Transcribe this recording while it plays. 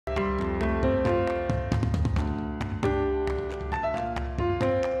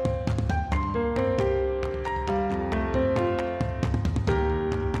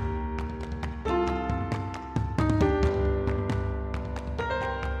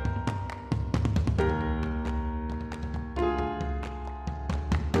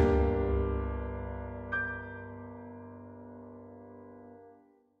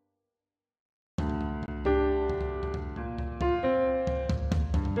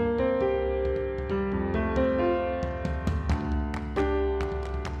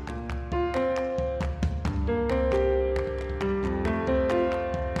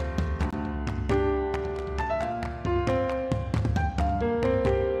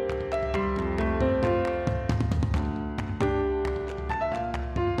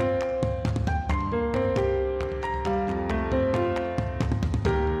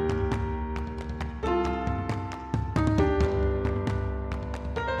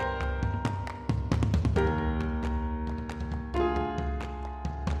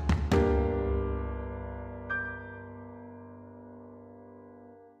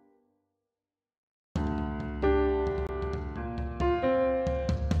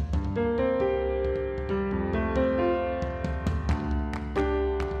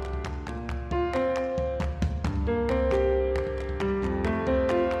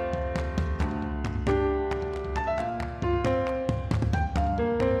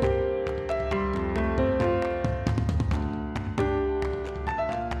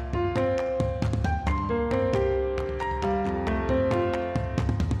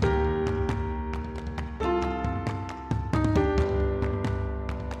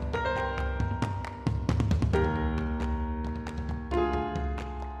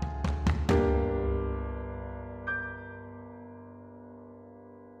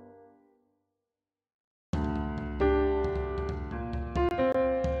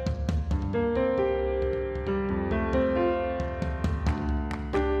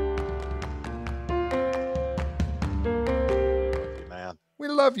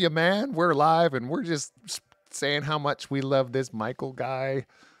love you, man. We're live, and we're just saying how much we love this Michael guy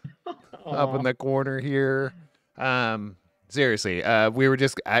up in Aw. the corner here. Seriously, we were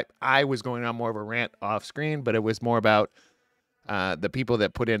just I was going on more of a rant off screen, but it was more about the people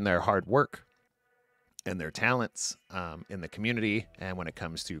that put in their hard work and their talents in the community, and when it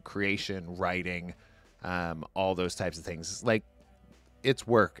comes to creation, writing, all those types of things. Like, it's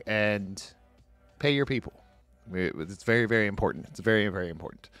work, and pay your people. It's very, very important. It's very, very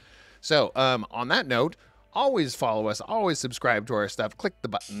important. So, on that note, always follow us, always subscribe to our stuff, click the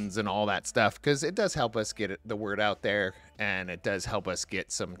buttons and all that stuff, because it does help us get the word out there, and it does help us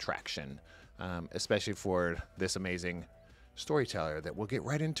get some traction, especially for this amazing storyteller that we'll get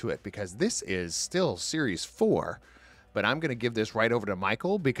right into it, because this is still series 4, but I'm going to give this right over to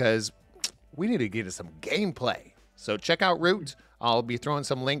Michael because we need to get to some gameplay. So check out Root. I'll be throwing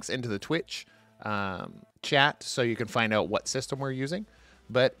some links into the Twitch chat so you can find out what system we're using.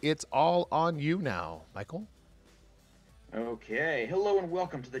 But it's all on you now, Michael. Okay, hello and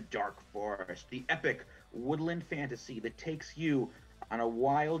welcome to the Dark Forest, the epic woodland fantasy that takes you on a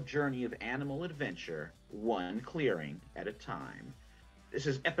wild journey of animal adventure, one clearing at a time. This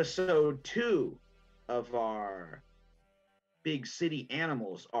is episode 2 of our Big City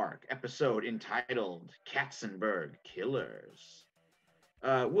Animals arc, episode entitled Katzenberg Killers.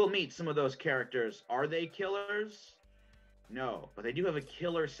 We'll meet some of those characters. Are they killers? No, but they do have a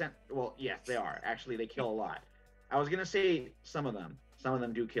killer scent. Well, yes, they are. Actually, they kill a lot. I was gonna say some of them. Some of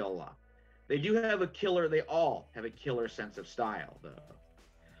them do kill a lot. They do have a killer. They all have a killer sense of style, though.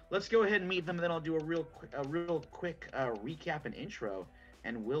 Let's go ahead and meet them. Then I'll do a real quick recap and intro,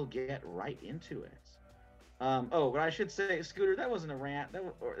 and we'll get right into it. But I should say, Scooter, that wasn't a rant.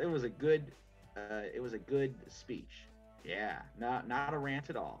 It was a good speech. Yeah, not a rant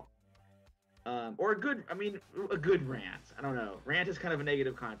at all. Or a good rant. I don't know. Rant is kind of a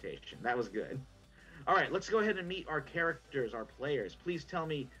negative connotation. That was good. All right, let's go ahead and meet our characters, our players. Please tell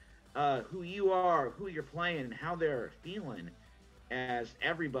me who you are, who you're playing, and how they're feeling as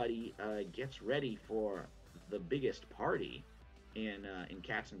everybody gets ready for the biggest party in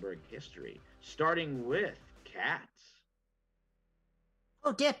Katzenberg history. Starting with Kat.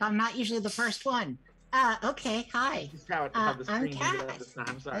 Oh, Dip, I'm not usually the first one. Okay, hi. This is how the I'm screen ended up Kat. this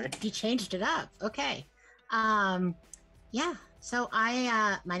time. Sorry. You changed it up. Okay. Yeah. So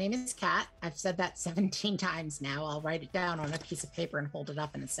my name is Kat. I've said that 17 times now. I'll write it down on a piece of paper and hold it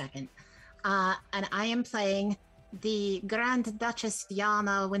up in a second. And I am playing the Grand Duchess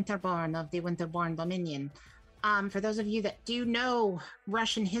Yana Winterborn of the Winterborn Dominion. For those of you that do know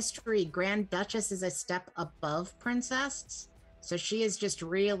Russian history, Grand Duchess is a step above Princess. So she is just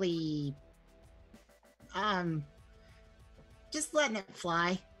really just letting it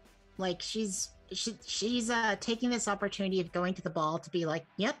fly. Like she's taking this opportunity of going to the ball to be like,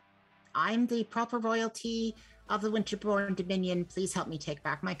 yep, I'm the proper royalty of the Winterborn Dominion. Please help me take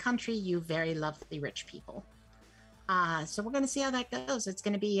back my country, you very lovely rich people. So we're going to see how that goes. It's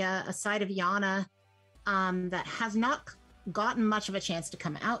going to be a side of Yana that has not gotten much of a chance to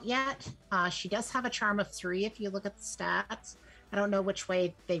come out yet. She does have a charm of 3 if you look at the stats. I don't know which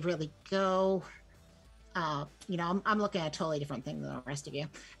way they really go. I'm looking at a totally different thing than the rest of you.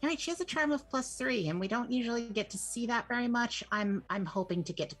 Anyway, she has a charm of +3, and we don't usually get to see that very much. I'm hoping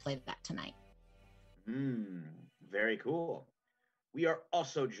to get to play that tonight. Very cool. We are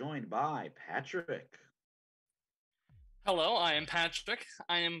also joined by Patrick. Hello, I am Patrick.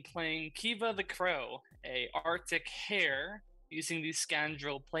 I am playing Kiva the Crow, a Arctic hare, using the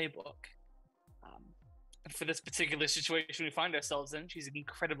Scandrel playbook. For this particular situation we find ourselves in, she's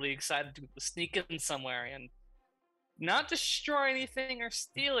incredibly excited to sneak in somewhere and not destroy anything or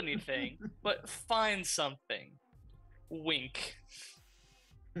steal anything, but find something. Wink.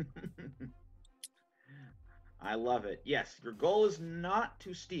 I love it. Yes, your goal is not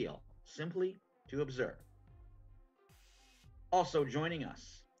to steal, simply to observe. Also joining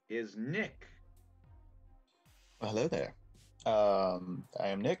us is Nick. Well, hello there. I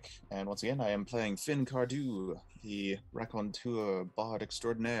am Nick, and once again, I am playing Finn Cardew, the raconteur bard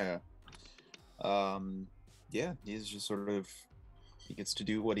extraordinaire. Yeah, he's just he gets to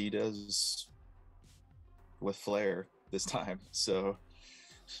do what he does with flair this time, so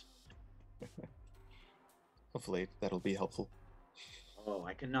hopefully that'll be helpful. Oh,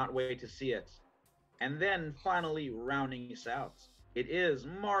 I cannot wait to see it. And then finally rounding us out, it is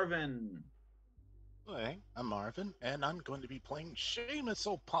Marvin. Hi, I'm Marvin, and I'm going to be playing Seamus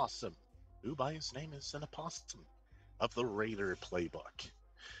Opossum, who by his name is an opossum, of the Raider playbook.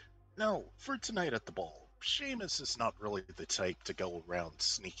 Now, for tonight at the ball, Seamus is not really the type to go around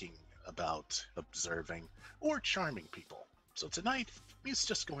sneaking about, observing, or charming people. So tonight, He's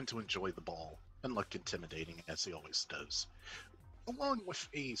just going to enjoy the ball and look intimidating as he always does, along with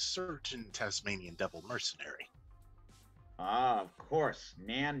a certain Tasmanian devil mercenary. Ah, of course.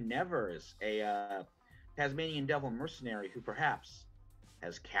 Nan Nevers, a Tasmanian devil mercenary who perhaps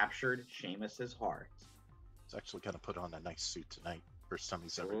has captured Seamus's heart. He's actually going to put on a nice suit tonight. First time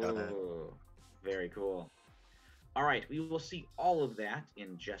he's ever done it. Ooh, very cool. All right, we will see all of that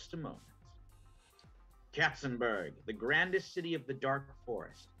in just a moment. Katzenberg, the grandest city of the Dark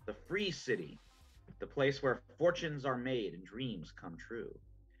Forest, the free city, the place where fortunes are made and dreams come true.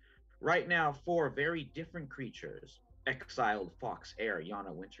 Right now, four very different creatures: exiled fox heir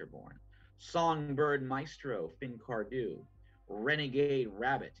Yana Winterborn, songbird maestro Finn Cardew, renegade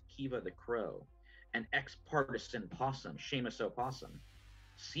rabbit Kiva the Crow, and ex-partisan possum Seamus Opossum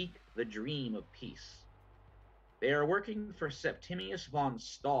seek the dream of peace. They are working for Septimius von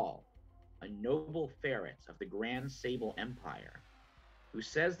Stahl, a noble ferret of the Grand Sable Empire, who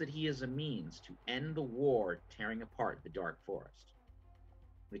says that he is a means to end the war tearing apart the Dark Forest.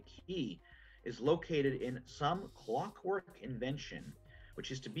 The key is located in some clockwork invention,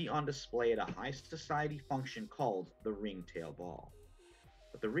 which is to be on display at a high society function called the Ringtail Ball.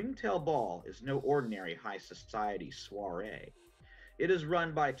 But the Ringtail Ball is no ordinary high society soiree. It is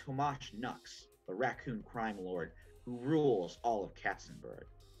run by Tomasz Nux, the raccoon crime lord who rules all of Katzenberg.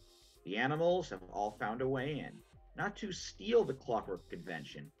 The animals have all found a way in, not to steal the clockwork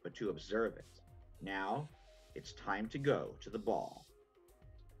convention, but to observe it. Now, it's time to go to the ball.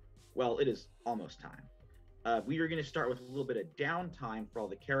 Well, it is almost time. We are going to start with a little bit of downtime for all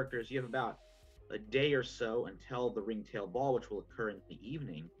the characters. You have about a day or so until the Ringtail Ball, which will occur in the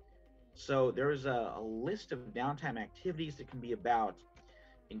evening. So there's a list of downtime activities that can be about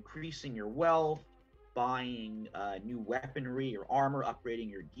increasing your wealth, buying new weaponry or armor, upgrading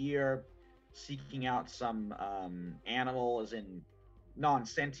your gear, seeking out some animal, as in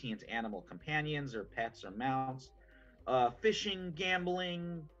non-sentient animal companions or pets or mounts, fishing,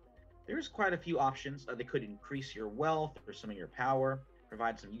 gambling. There's quite a few options. They could increase your wealth or some of your power,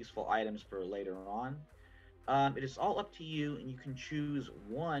 provide some useful items for later on. It is all up to you, and you can choose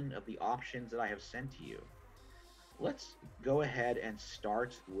one of the options that I have sent to you. Let's go ahead and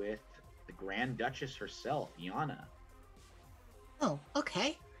start with the Grand Duchess herself, Yana. Oh,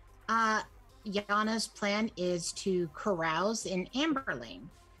 okay. Yana's plan is to carouse in Amberlane.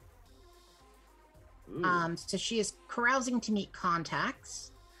 So she is carousing to meet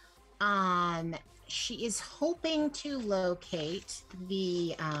contacts. She is hoping to locate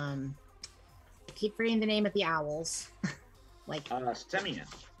the I keep forgetting the name of the owls. Like Semyon.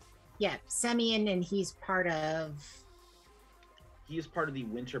 Yeah, Semyon, and he is part of the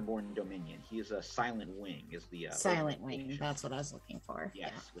Winterborn Dominion. He is a Silent Wing, is the Silent Wing. That's what I was looking for.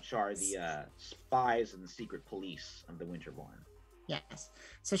 Yes, yeah. Which are the spies and the secret police of the Winterborn. Yes.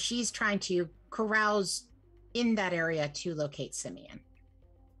 So she's trying to carouse in that area to locate Simeon,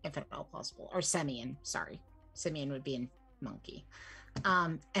 if at all possible. Or Semyon, sorry. Simeon would be in monkey.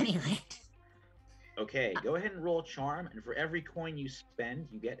 Anyway. Okay, go ahead and roll charm, and for every coin you spend,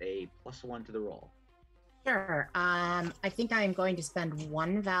 you get a +1 to the roll. Sure. I think I'm going to spend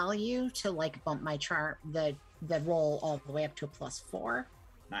 1 value to like bump my charm, the roll all the way up to a +4.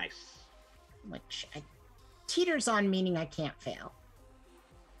 Nice. Which teeters on, meaning I can't fail.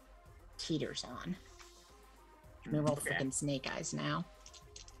 Teeters on. Let me roll freaking snake eyes now.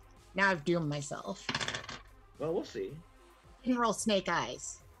 Now I've doomed myself. Well, we'll see. I didn't roll snake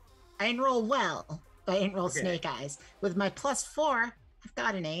eyes. I didn't roll well, but I didn't roll snake eyes. With my +4, I've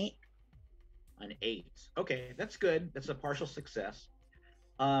got an 8. An 8. Okay, that's good. That's a partial success.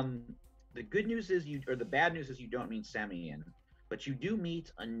 The good news is the bad news is you don't meet Semyon, but you do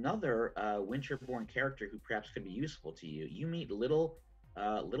meet another Winterborn character who perhaps could be useful to you. You meet little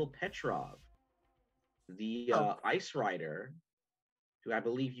Petrov, the Ice Rider, who I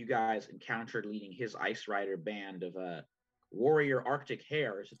believe you guys encountered leading his Ice Rider band of warrior Arctic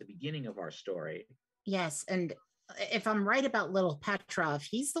hares at the beginning of our story. Yes, and if I'm right about little Petrov,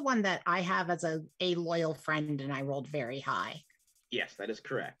 he's the one that I have as a loyal friend, and I rolled very high. Yes, that is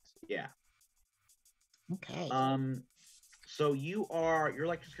correct. Yeah. Okay. So you're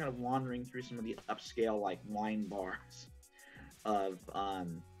like just kind of wandering through some of the upscale like wine bars of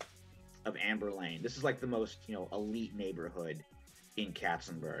Amberlane. This is like the most elite neighborhood in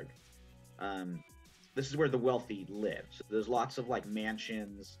Katzenberg. This is where the wealthy live. So there's lots of like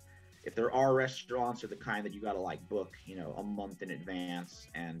mansions. If there are restaurants, they're the kind that you got to like book, a month in advance,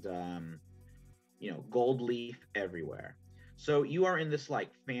 and gold leaf everywhere. So you are in this like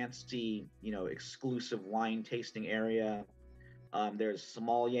fancy, exclusive wine tasting area. There's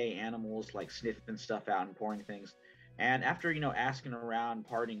sommelier animals like sniffing stuff out and pouring things. And after asking around,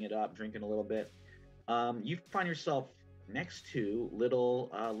 partying it up, drinking a little bit, you find yourself next to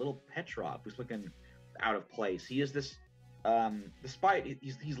little Petrov, who's looking out of place. He is this, despite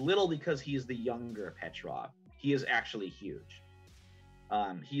he's little because he is the younger Petrov. He is actually huge.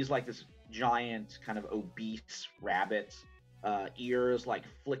 He's like this giant, kind of obese rabbit. Ears like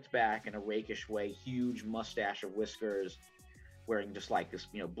flicked back in a rakish way, huge mustache of whiskers, wearing just like this,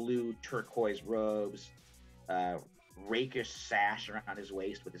 blue turquoise robes, rakish sash around his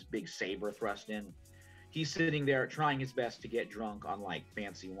waist with this big saber thrust in. He's sitting there trying his best to get drunk on like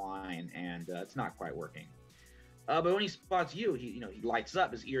fancy wine, and it's not quite working. But when he spots you, he lights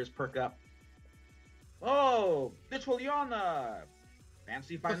up, his ears perk up. Oh, Vituliana!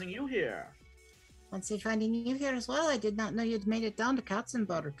 Fancy finding you here. Fancy finding you here as well. I did not know you'd made it down to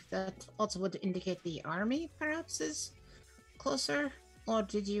Katzenberg. That also would indicate the army, perhaps, is closer. Or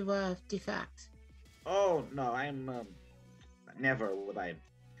did you defact? Oh no, I'm never would I.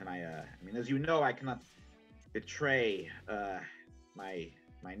 Can I? I mean, as you know, I cannot betray my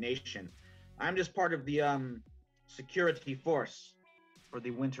nation. I'm just part of the security force for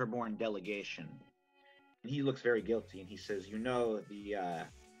the Winterborn delegation. And he looks very guilty, and he says,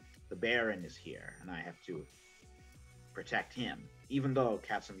 the Baron is here, and I have to protect him, even though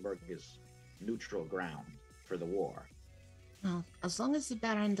Katzenberg is neutral ground for the war. Well, as long as the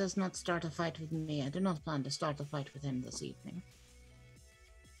Baron does not start a fight with me, I do not plan to start a fight with him this evening.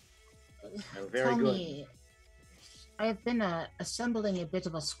 Very Tell good. me, I have been assembling a bit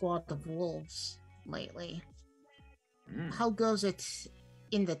of a squad of wolves lately. How goes it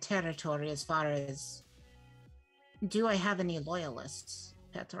in the territory as far as... Do I have any loyalists,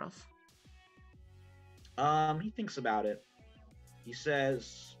 Petrov? He thinks about it. He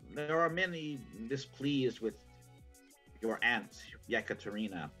says, there are many displeased with your aunt,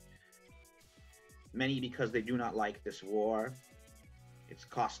 Yekaterina. Many because they do not like this war. It's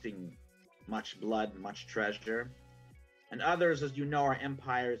costing much blood, much treasure. And others, as you know, are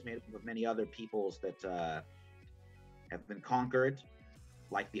empires made up of many other peoples that have been conquered,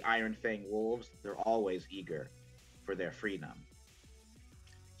 like the Iron Fang wolves. They're always eager for their freedom.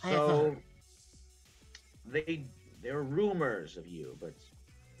 So there are rumors of you, but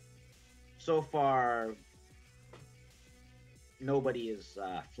so far nobody is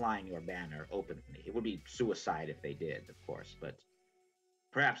flying your banner openly. It would be suicide if they did, of course, but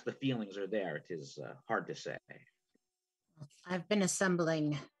perhaps the feelings are there. It is hard to say. I've been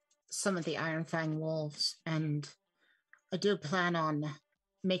assembling some of the Iron Fang wolves, and I do plan on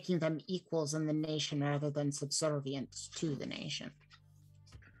making them equals in the nation rather than subservient to the nation.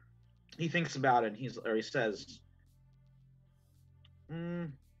 He thinks about it, and he says,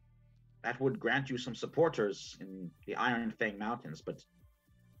 that would grant you some supporters in the Iron Fang Mountains, but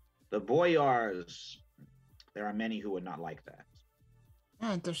the boyars, there are many who would not like that.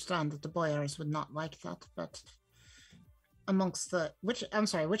 I understand that the boyars would not like that, but amongst the... which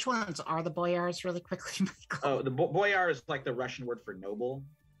ones are the boyars, really quickly, Michael? Oh, the boyar is like the Russian word for noble.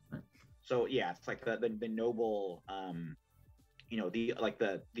 So yeah, it's like the noble,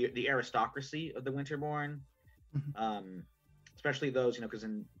 the aristocracy of the Winterborn. Especially those, because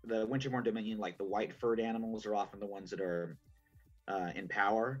in the Winterborn Dominion, like the white furred animals are often the ones that are in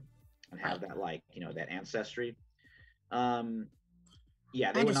power and have that that ancestry.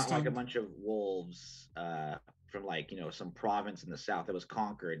 They would not like a bunch of wolves from some province in the south that was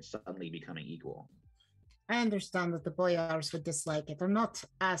conquered suddenly becoming equal. I understand that the boyars would dislike it. I'm not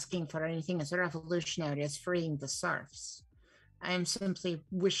asking for anything as revolutionary as freeing the serfs. I am simply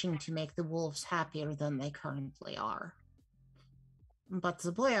wishing to make the wolves happier than they currently are. But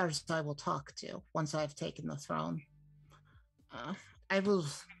the boyars I will talk to once I've taken the throne. I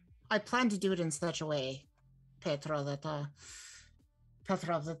plan to do it in such a way, Petrov, that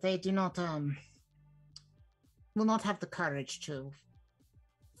they do not will not have the courage to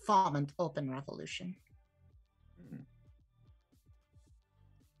form an open revolution.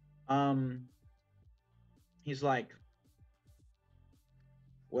 He's like,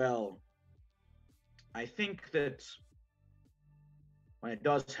 well, I think that when it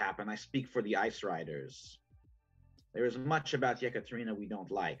does happen, I speak for the Ice Riders. There is much about Yekaterina we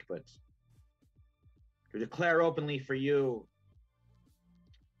don't like, but to declare openly for you,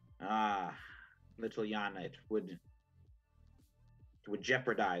 little Yana, it would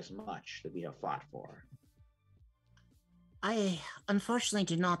jeopardize much that we have fought for. I unfortunately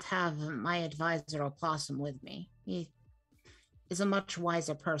do not have my advisor Opossum with me. He is a much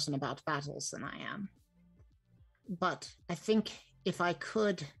wiser person about battles than I am. But I think if I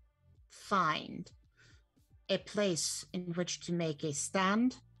could find a place in which to make a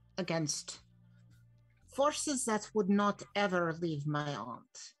stand against forces that would not ever leave my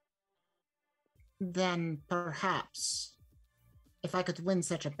aunt, then perhaps, if I could win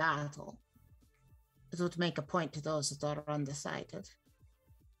such a battle, it would make a point to those that are undecided.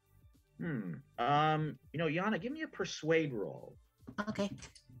 Yana, give me a persuade roll. Okay. I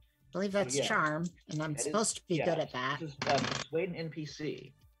believe that's Yeah. charm, and I'm supposed to be good at that. This is, persuade an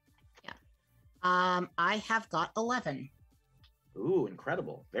NPC. I have got 11. Ooh,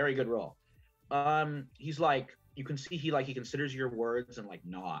 incredible. Very good roll. He's like, you can see he considers your words and like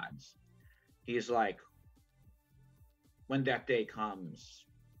nods. He's like, when that day comes,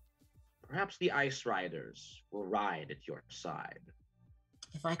 perhaps the Ice Riders will ride at your side.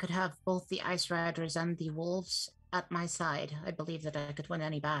 If I could have both the Ice Riders and the Wolves at my side, I believe that I could win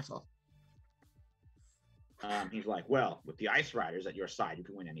any battle. He's like, well, with the Ice Riders at your side, you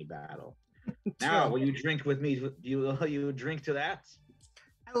can win any battle. Now, will you drink with me? Will you drink to that?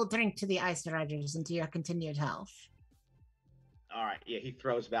 I will drink to the Ice Riders and to your continued health. All right. Yeah, he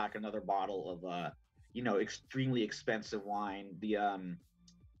throws back another bottle of, extremely expensive wine. The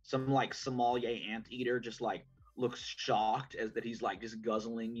some like sommelier anteater just like looks shocked as that he's like just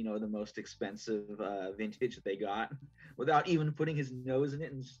guzzling, the most expensive vintage that they got without even putting his nose in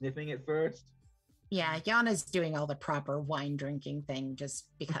it and sniffing it first. Yeah, Yana's doing all the proper wine drinking thing just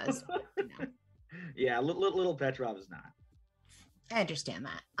because. Yeah, little Petrov is not. I understand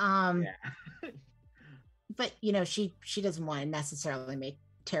that. Yeah. But she doesn't want to necessarily make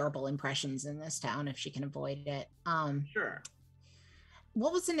terrible impressions in this town if she can avoid it. Sure.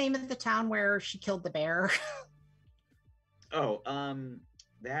 What was the name of the town where she killed the bear? Oh,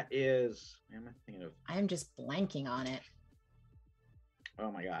 that is. What am I thinking of? I'm just blanking on it. Oh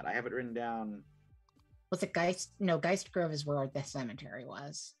my god, I have it written down. Was it Geist? No, Geist Grove is where the cemetery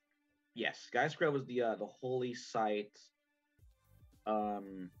was. Yes, Geist Grove was the holy site.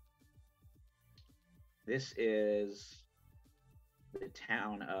 This is the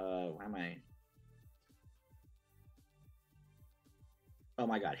town of. Where am I? Oh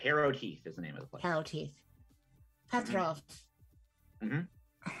my god, Harrowed Heath is the name of the place. Harrowed Heath. Petrov. Mhm.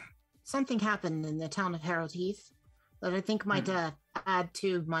 Something happened in the town of Harrowed Heath that I think might add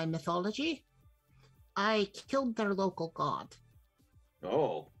to my mythology. I killed their local god.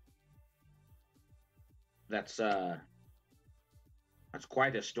 Oh, that's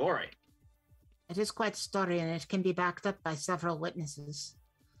quite a story. It is quite a story, and it can be backed up by several witnesses.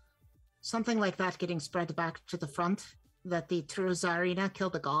 Something like that getting spread back to the front, that the true Tsarina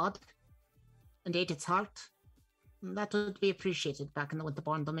killed a god and ate its heart. That would be appreciated back in the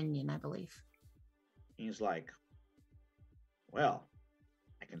Winterborn Dominion, I believe. He's like, well,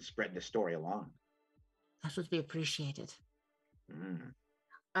 I can spread the story along. That would be appreciated.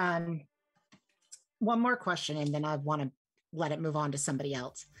 Mm. One more question, and then I want to let it move on to somebody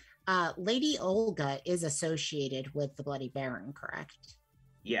else. Lady Olga is associated with the Bloody Baron, correct?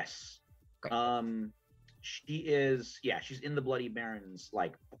 Yes. Great. She is. Yeah, she's in the Bloody Baron's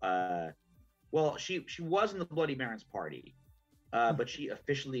well, she was in the Bloody Baron's party, but she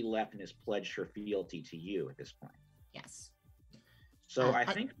officially left and has pledged her fealty to you at this point. Yes. So I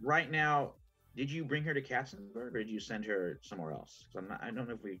think right now, did you bring her to Katzenberg or did you send her somewhere else? I don't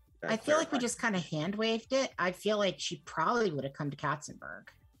know if we. I feel like we just kind of hand waved it. I feel like she probably would have come to Katzenberg.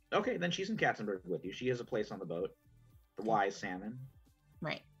 Okay, then she's in Katzenberg with you. She has a place on the boat. The Wise Salmon.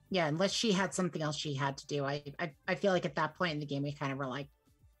 Right. Yeah, unless she had something else she had to do. I feel like at that point in the game, we kind of were like,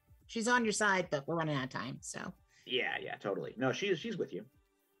 she's on your side, but we're running out of time, so. Yeah, totally. No, she's with you.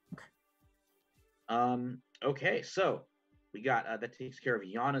 Okay. Okay, so we got that takes care of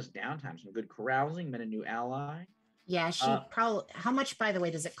Yana's downtime. Some good carousing, met a new ally. Yeah, she probably. How much, by the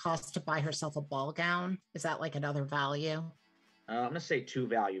way, does it cost to buy herself a ball gown? Is that like another value? I'm gonna say 2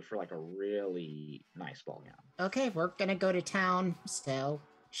 value for like a really nice ball gown. Okay, we're gonna go to town. So,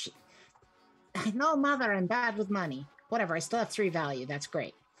 no, mother, I'm bad with money. Whatever, I still have 3 value. That's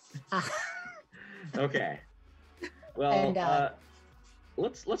great. Okay. Well, And,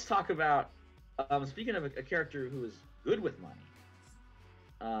 let's talk about. Speaking of a character who is good with money,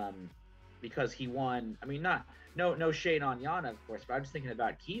 because he won. I mean, no shade on Yana, of course, but I'm just thinking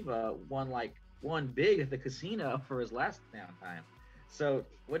about Kiva won big at the casino for his last downtime. So,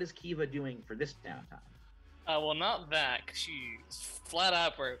 what is Kiva doing for this downtime? Well, not that, 'cause she's flat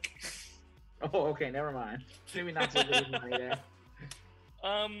out broke. Oh, okay, never mind. Maybe not so good with money there.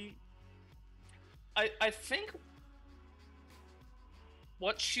 I think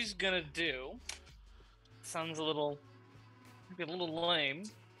what she's gonna do sounds maybe a little lame.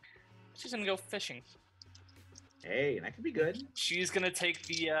 She's gonna go fishing. Hey, that could be good. She's gonna take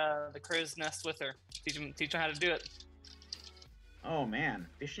the crow's nest with her. Teach her how to do it. Oh man,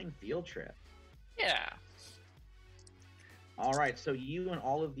 fishing field trip. Yeah, All right, so you and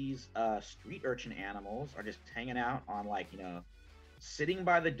all of these street urchin animals are just hanging out on, like, sitting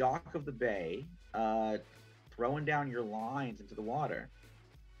by the dock of the bay, throwing down your lines into the water.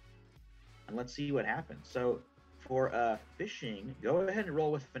 And let's see what happens. So for fishing, go ahead and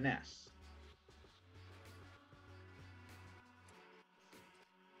roll with finesse.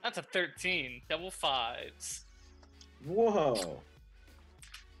 That's a 13. Double fives. Whoa.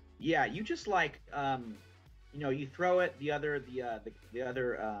 Yeah, you just like you throw it. The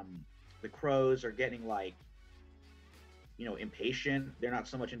crows are getting like impatient. They're not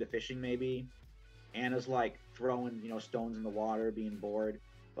so much into fishing maybe. Anna's like throwing stones in the water, being bored.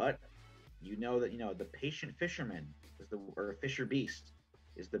 But you know that the patient fisherman or fisher beast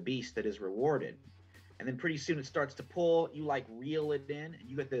is the beast that is rewarded. And then pretty soon it starts to pull. You like reel it in, and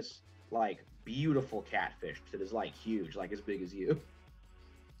you get this like beautiful catfish that is like huge, like as big as you.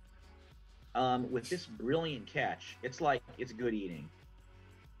 With this brilliant catch, it's good eating.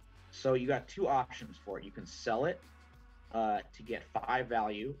 So you got two options for it. You can sell it to get 5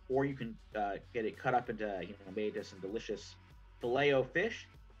 value, or you can get it cut up into made into some delicious filet-o fish.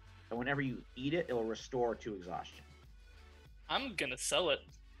 And whenever you eat it, it'll restore 2 exhaustion. I'm gonna sell it.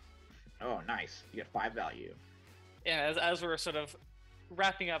 Oh, nice! You get 5 value. Yeah, as we're sort of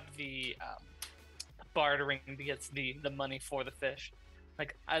wrapping up the bartering to get the money for the fish,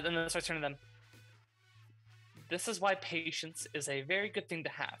 like and then I start turning to them. This is why patience is a very good thing to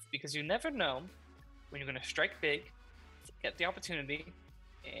have, because you never know when you're going to strike big, get the opportunity,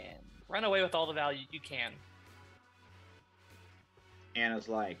 and run away with all the value you can. Anna's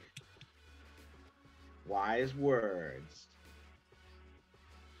like, wise words.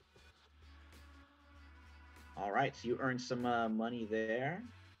 All right, so you earned some money there.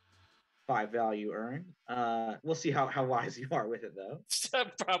 5 value earned. We'll see how wise you are with it, though.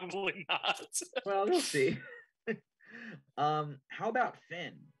 Probably not. Well, we'll see. How about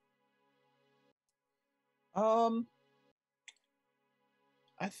Finn? I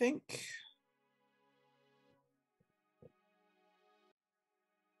think.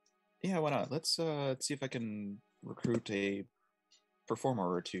 Yeah, why not? Let's see if I can recruit a performer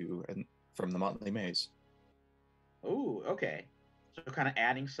or two from the Motley Maze. Oh, okay. So kind of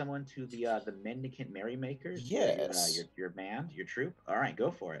adding someone to the Mendicant Merrymakers, Yes. your band, your troupe. All right, go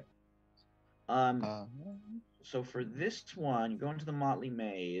for it. So for this one, you go into the Motley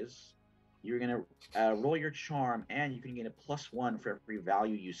Maze. You're gonna roll your charm, and you can get a +1 for every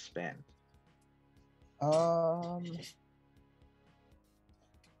value you spend. You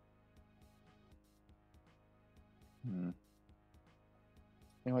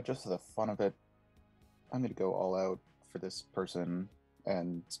know what? Just for the fun of it, I'm gonna go all out for this person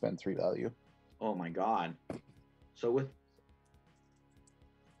and spend 3 value. Oh my god! So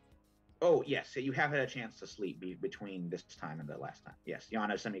oh yes, so you have had a chance to sleep between this time and the last time. Yes,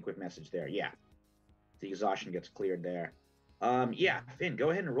 Yana sent me a quick message there. Yeah, the exhaustion gets cleared there. Yeah, Finn,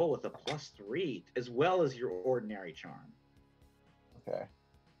 go ahead and roll with a +3 as well as your ordinary charm. Okay.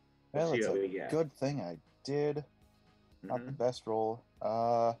 Let's Well, see it's what a we get. good thing I did. Not the best roll.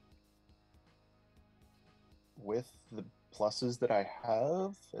 With the pluses that I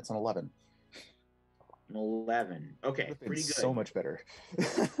have, it's an 11. An 11. Okay, pretty good. So much better.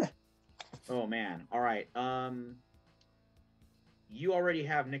 Oh man. All right. You already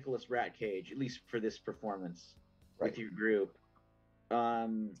have Nicholas Ratcage, at least for this performance, with your group.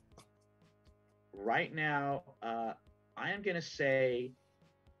 Right now, I am gonna say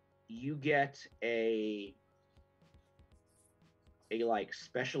you get a like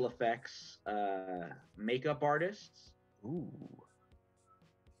special effects makeup artist. Ooh.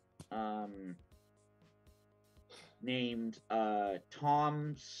 Named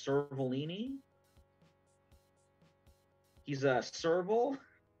Tom Servolini. He's a serval.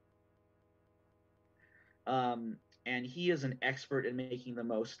 And he is an expert in making the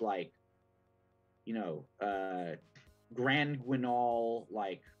most like, grand guignol,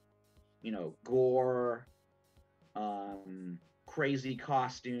 like, gore, crazy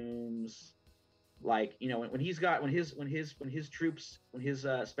costumes. Like, when his troops, when his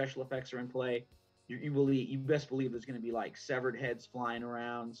special effects are in play, you best believe there's going to be like severed heads flying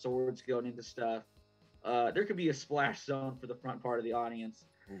around, swords going into stuff. There could be a splash zone for the front part of the audience.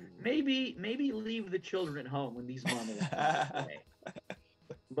 Ooh. Maybe leave the children at home when these moments play.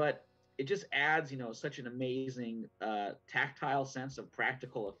 But it just adds, such an amazing tactile sense of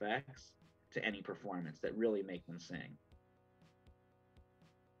practical effects to any performance that really make them sing.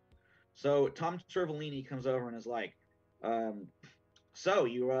 So Tom Servolini comes over and is like, so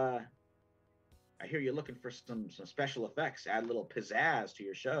you I hear you're looking for some special effects, add a little pizzazz to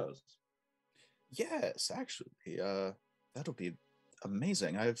your shows. Yes, actually. That'll be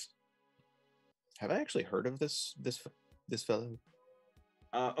amazing. Have I actually heard of this fellow?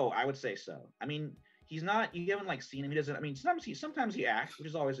 I would say so. I mean, he's not. You haven't like seen him. He doesn't. I mean, sometimes he acts, which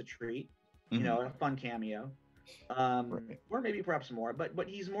is always a treat. You know, a fun cameo. Right. Or maybe perhaps more. But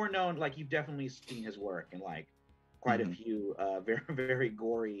he's more known. Like you've definitely seen his work in like quite a few very very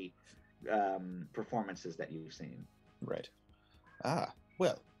gory performances that you've seen. Right. Ah,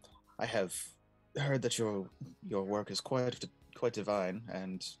 well, I have heard that your work is quite divine,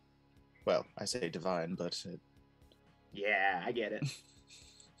 and well, I say divine, but Yeah, I get it.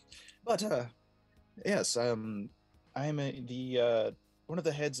 but yes, I'm one of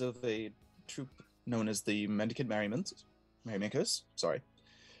the heads of a troop known as the Mendicant Merrymakers. Sorry,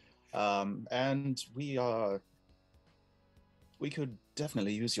 and we could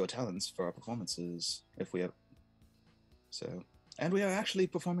definitely use your talents for our performances if we have so. And we are actually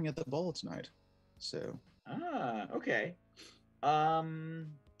performing at the ball tonight. So. Okay. How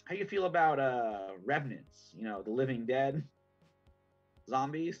you feel about revenants? You know, the living dead,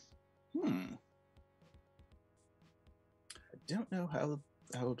 zombies. I don't know how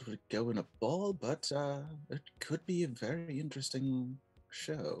it would go in a ball, but it could be a very interesting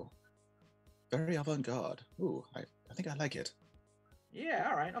show. Very avant-garde. Ooh, I think I like it. Yeah,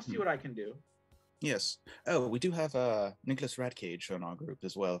 all right. I'll see what I can do. Yes. Oh, we do have Nicholas Radcage on our group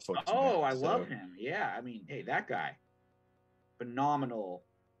as well. For Oh, I love him. Yeah, I mean, hey, that guy, phenomenal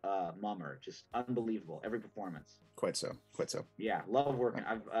mummer, just unbelievable. Every performance. Quite so. Yeah, love working.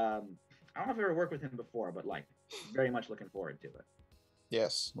 I don't know if I've ever worked with him before, but like, very much looking forward to it.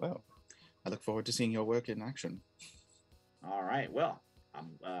 Yes. Well, I look forward to seeing your work in action. All right. Well,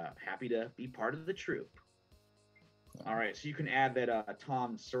 I'm happy to be part of the troupe. All right, so you can add that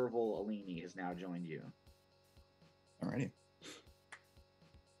Tom Serval Alini has now joined you. Alrighty.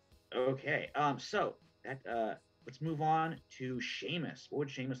 Okay. So that let's move on to Seamus. What would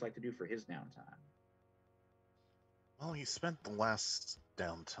Seamus like to do for his downtime? Well, he spent the last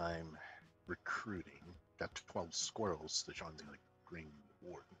downtime recruiting. Got 12 squirrels to join the Green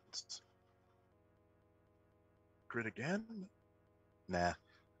Wardens. Recruit again? Nah.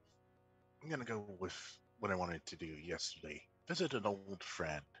 I'm gonna go with what I wanted to do yesterday. Visit an old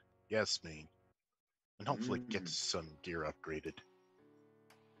friend, Yasmin, and hopefully get some gear upgraded.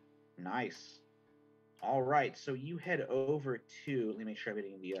 Nice. All right, so you head over to. Let me make sure I'm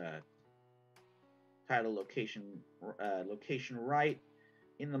getting the title location right.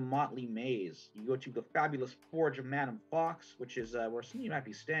 In the Motley Maze, you go to the fabulous Forge of Madame Fox, which is where some of you might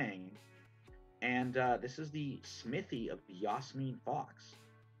be staying, and this is the smithy of Yasmin Fox.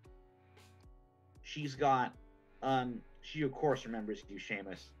 She's got, she of course remembers you,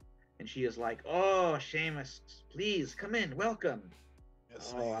 Seamus, and she is like, "Oh, Seamus, please come in, welcome."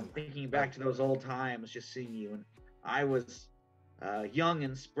 Yes, I'm thinking back to those old times, just seeing you, and I was young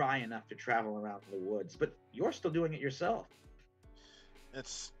and spry enough to travel around the woods, but you're still doing it yourself.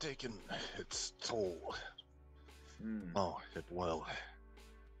 It's taken its toll. Oh, it will.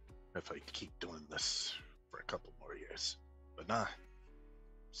 If I keep doing this for a couple more years. But nah,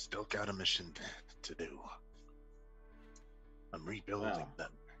 still got a mission to do. I'm rebuilding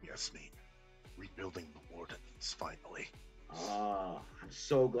them, Yasmin. Rebuilding the Wardens, finally. Oh, I'm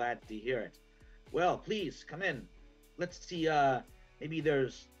so glad to hear it. Well, please, come in. Let's see, maybe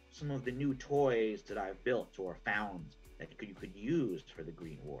there's some of the new toys that I've built or found that you could use for the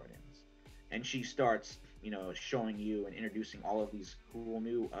Green Wardens. And she starts, showing you and introducing all of these cool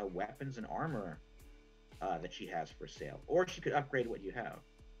new weapons and armor that she has for sale. Or she could upgrade what you have.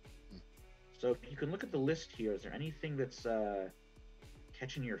 So if you can look at the list here, is there anything that's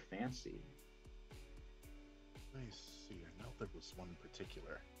catching your fancy? Let me see. I know there was one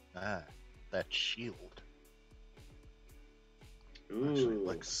particular. That shield. Ooh. Actually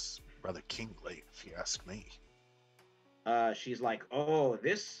looks rather kingly, if you ask me. She's like, "Oh,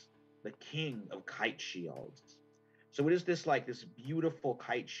 the king of kite shields." So it is this beautiful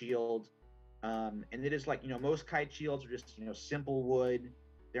kite shield, and it is like, most kite shields are just simple wood.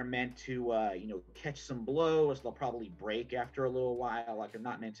 They're meant to catch some blows. They'll probably break after a little while. Like, they're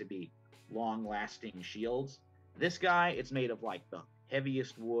not meant to be long-lasting shields. This guy, it's made of like the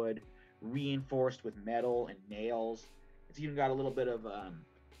heaviest wood, reinforced with metal and nails. It's even got a little bit of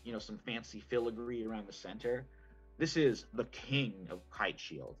some fancy filigree around the center. This is the king of kite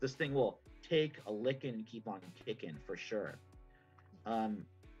shields. This thing will take a licking and keep on kicking for sure.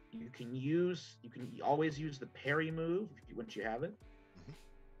 You can always use the parry move once you have it.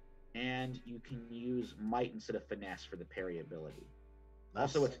 And you can use might instead of finesse for the parry ability.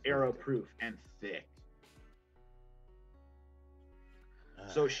 Also, it's arrow proof and thick.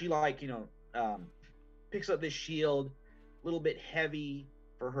 So she picks up this shield, little bit heavy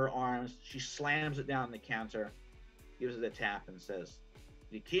for her arms. She slams it down on the counter, gives it a tap, and says,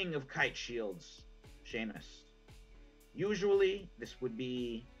 "The king of kite shields, Seamus. Usually, this would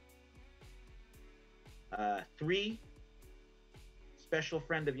be 3. Special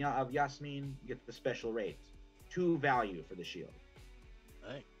friend of Yasmin gets the special rate. 2 value for the shield.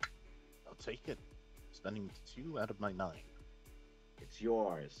 Hey, I'll take it. Spending 2 out of my 9. It's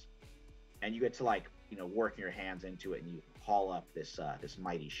yours." And you get to work your hands into it, and you haul up this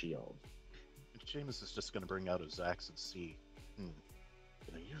mighty shield. James is just gonna bring out his axe and see.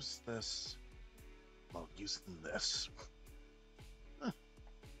 Can I use this? I'll use this. Huh.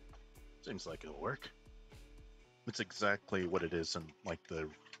 Seems like it'll work. It's exactly what it is in the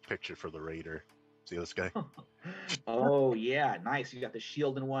picture for the raider. See this guy? Oh yeah, nice. You got the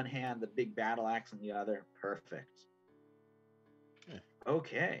shield in one hand, the big battle axe in the other. Perfect. Yeah.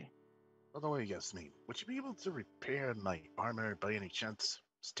 Okay. By the way, Yasmin, would you be able to repair my armor by any chance?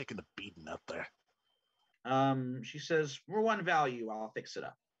 It's taking a beating out there. She says, "For 1 value, I'll fix it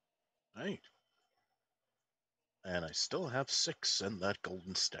up." Right. And I still have 6 in that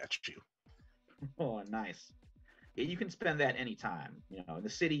golden statue. Oh, nice. Yeah, you can spend that anytime. In the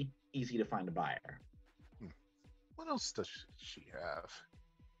city, easy to find a buyer. What else does she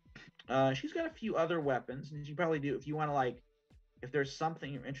have? She's got a few other weapons, and she probably do if you want to if there's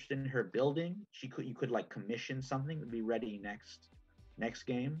something you're interested in her building, you could commission something that would be ready next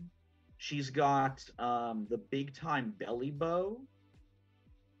game. She's got the big time belly bow,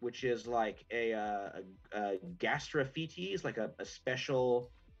 which is a gastrophetes, a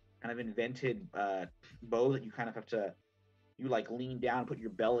special kind of invented bow that you kind of have to lean down, put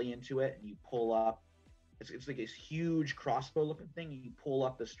your belly into it, and you pull up. It's like this huge crossbow looking thing. You pull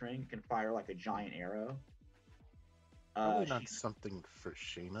up the string, you can fire like a giant arrow. Probably not something for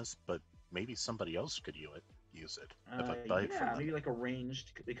Seamus, but maybe somebody else could use it if I buy it from them. Maybe a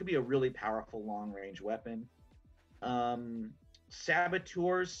ranged. It could be a really powerful long range weapon.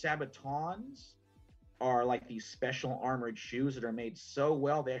 Sabatons are these special armored shoes that are made so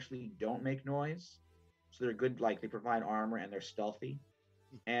well they actually don't make noise. So they're good. They provide armor and they're stealthy.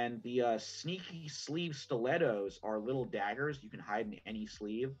 And the sneaky sleeve stilettos are little daggers you can hide in any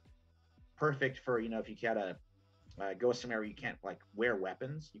sleeve. Perfect for if you gotta go somewhere where you can't wear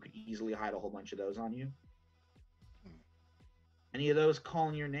weapons. You could easily hide a whole bunch of those on you. Any of those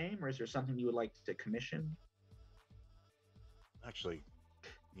calling your name, or is there something you would like to commission? Actually,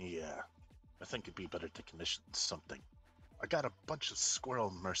 yeah. I think it'd be better to commission something. I got a bunch of squirrel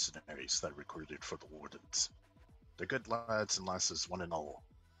mercenaries that I recruited for the wardens. They're good lads and lasses, one and all.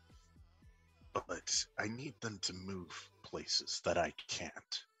 But I need them to move places that I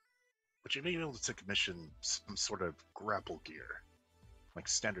can't. Would you be able to commission some sort of grapple gear?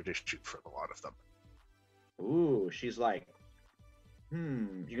 Standard issue for a lot of them. Ooh, she's you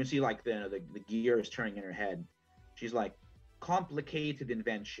can see the gear is turning in her head. She's complicated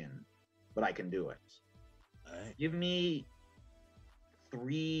invention, but I can do it. Right. Give me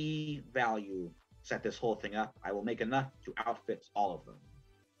 3 value, set this whole thing up. I will make enough to outfit all of them.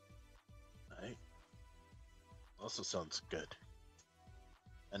 Right. Also sounds good.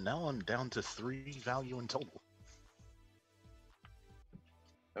 And now I'm down to 3 value in total.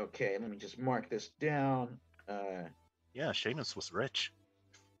 Okay, let me just mark this down. Yeah, Seamus was rich.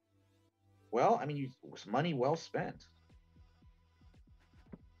 Well, it was money well spent.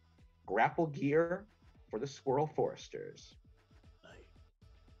 Grapple gear for the Squirrel Foresters. Right.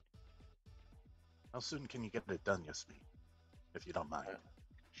 How soon can you get it done, Yasmin? If you don't mind.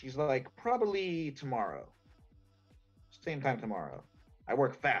 She's probably tomorrow. Same time tomorrow. I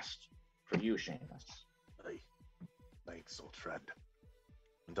work fast for you, Seamus. Hey, thanks, old friend.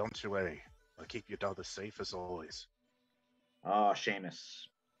 And don't you worry, I'll keep your daughter safe as always. Oh, Seamus,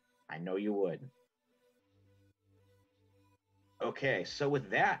 I know you would. Okay, so with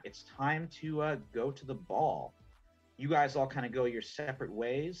that, it's time to go to the ball. You guys all kind of go your separate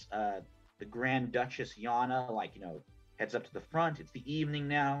ways. The Grand Duchess Yana, heads up to the front. It's the evening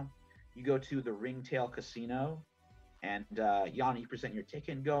now. You go to the Ringtail Casino, and Yana, you present your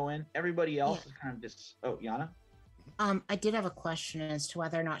ticket and go in. Everybody else is kind of just. Oh, Yana. I did have a question as to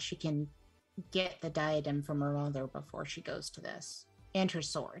whether or not she can get the diadem from her mother before she goes to this, and her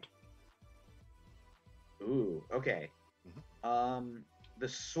sword. Ooh, okay. The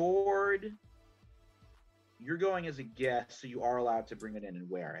sword, you're going as a guest, so you are allowed to bring it in and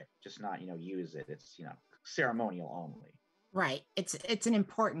wear it, just not, use it. It's, ceremonial only. Right. It's an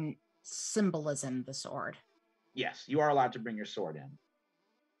important symbolism, the sword. Yes, you are allowed to bring your sword in.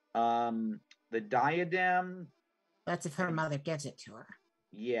 The diadem. That's if her mother gives it to her.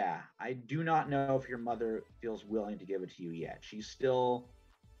 Yeah, I do not know if your mother feels willing to give it to you yet. She's still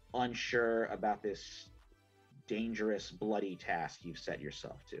unsure about this dangerous, bloody task you've set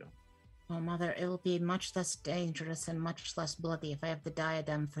yourself to. Oh, Mother, it will be much less dangerous and much less bloody if I have the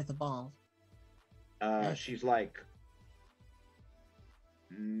diadem for the ball. She's like,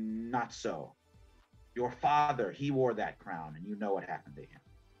 not so. Your father, he wore that crown, and you know what happened to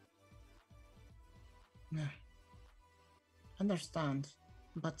him. Understand,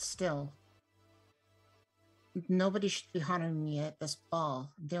 but still, nobody should be harming me at this ball.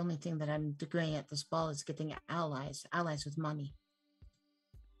 The only thing that I'm doing at this ball is getting allies with money.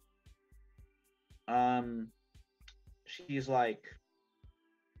 She's like,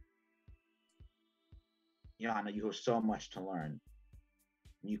 Yana, you have so much to learn.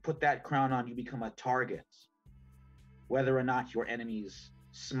 When you put that crown on, you become a target. Whether or not your enemies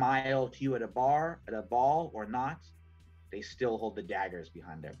smile to you at a ball or not, they still hold the daggers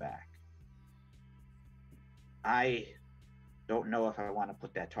behind their back. I don't know if I want to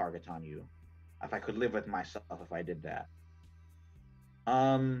put that target on you. If I could live with myself if I did that.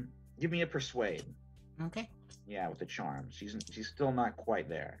 Give me a persuade. Okay. Yeah, with the charm. She's still not quite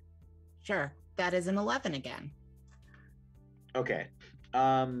there. Sure. That is an 11 again. Okay.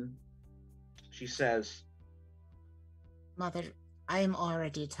 She says, Mother, I am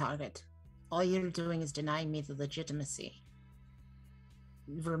already a target. All you're doing is denying me the legitimacy,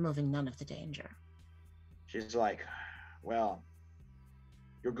 removing none of the danger. She's like, well,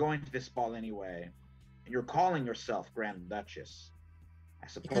 you're going to this ball anyway, and you're calling yourself Grand Duchess. I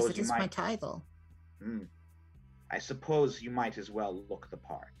suppose because it is my title. I suppose you might as well look the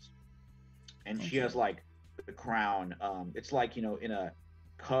part. And Thank she has you. like the crown. It's like, in a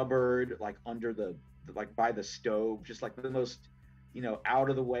cupboard, like under the like by the stove, just like the most,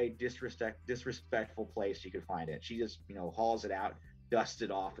 out of the way, disrespectful place you could find it. She just, hauls it out, dusts it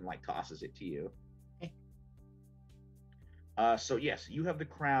off, and like tosses it to you. Okay. So yes, you have the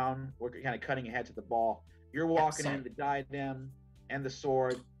crown. We're kind of cutting ahead to the ball. You're walking in the diadem and the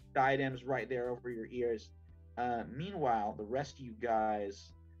sword. Diadem's right there over your ears. Meanwhile, the rest of you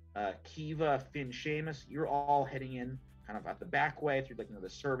guys, Kiva, Finn, Seamus, you're all heading in kind of at the back way through the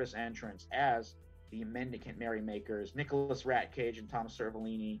service entrance as the mendicant merrymakers, Nicholas Ratcage and Tom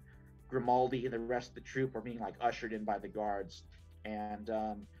Cervellini, Grimaldi, and the rest of the troop are being ushered in by the guards. And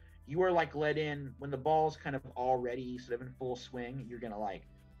you are led in when the ball's kind of already sort of in full swing. You're gonna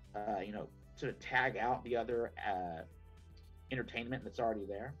sort of tag out the other entertainment that's already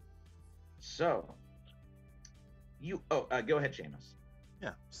there. So you go ahead, Seamus.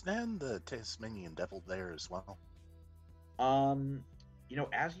 Yeah, stand the Tasmanian devil there as well.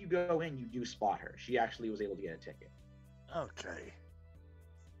 As you go in, you do spot her. She actually was able to get a ticket. Okay.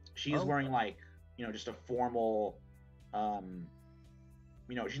 She is wearing just a formal,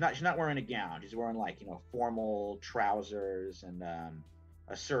 she's not wearing a gown. She's wearing formal trousers and a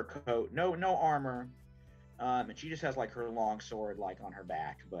surcoat. No armor. And she just has her long sword on her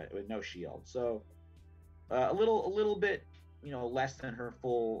back, but with no shield. So a little bit less than her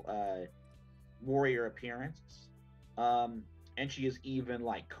full warrior appearance. And she has even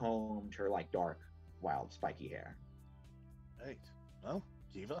combed her dark, wild, spiky hair. Right. Well,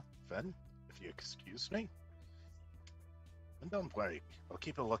 Kiva, Fen, if you excuse me. And don't worry, I'll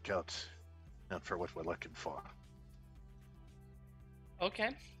keep a lookout for what we're looking for. Okay.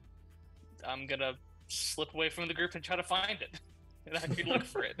 I'm gonna slip away from the group and try to find it. And actually look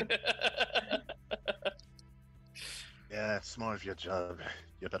for it. Yeah, it's more of your job.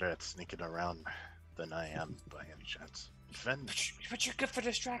 You're better at sneaking around than I am, by any chance. Fen, But you're good for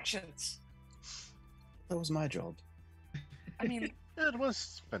distractions. That was my job. I mean, it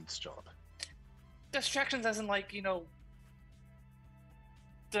was Fen's job. distractions as in hitting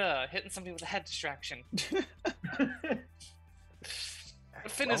somebody with a head distraction.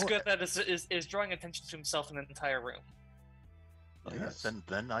 What Finn is good at is drawing attention to himself in an entire room. Oh, Yes, and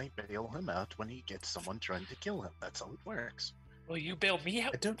then I bail him out when he gets someone trying to kill him. That's how it works. Will you bail me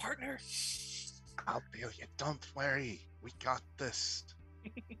out, don't- partner? I'll bail you. Don't worry. We got this.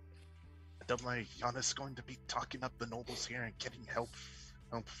 Don't worry. Yana's going to be talking up the nobles here and getting help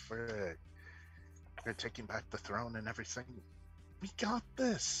for taking back the throne and everything. We got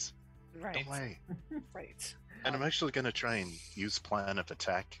this. Right. Don't worry. Right. And I'm actually going to try and use plan of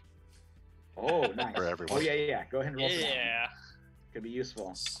attack. Oh, nice. For everyone. Oh, yeah. Go ahead and roll for that one. Yeah. Could be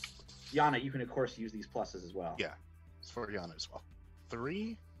useful. Yana, you can, of course, use these pluses as well. Yeah. It's for Yana as well.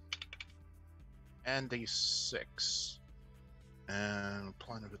 3 and a 6. And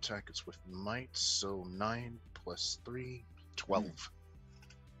plan of attack is with might, so 9 plus 3, 12.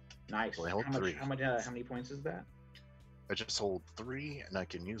 Nice. Well, I held 3. How many points is that? I just hold 3, and I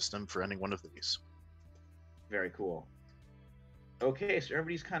can use them for any one of these. Very cool. Okay, so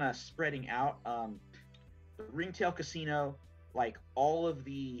everybody's kind of spreading out. The Ringtail Casino, like all of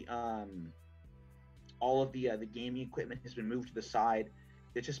the gaming equipment has been moved to the side.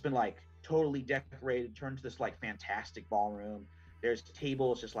 It's just been like totally decorated, turned to this like fantastic ballroom. There's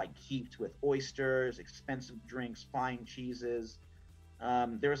tables just like heaped with oysters, expensive drinks, fine cheeses.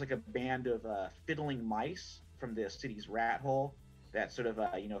 There was like a band of fiddling mice from the city's rat hole that sort of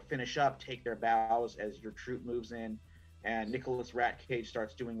finish up, take their bows as your troop moves in, and Nicholas Ratcage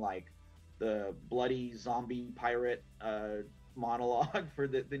starts doing like the bloody zombie pirate monologue for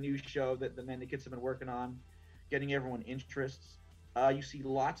the new show that the Mendicants have been working on, getting everyone interests. You see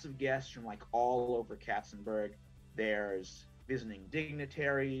lots of guests from like all over Katzenberg. There's visiting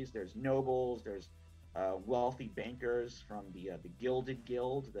dignitaries, there's nobles, there's wealthy bankers from the Gilded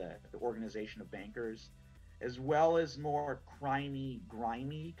Guild, the organization of bankers, as well as more grimy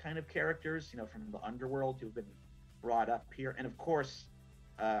kind of characters, from the underworld who've been brought up here, and of course,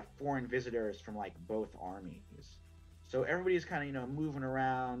 foreign visitors from like both armies. So everybody's kind of moving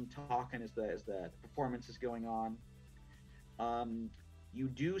around, talking as the performance is going on. You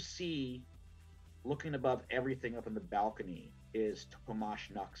do see, looking above everything up in the balcony, is Tomasz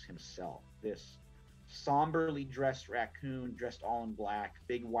Nux himself. This somberly dressed raccoon, dressed all in black,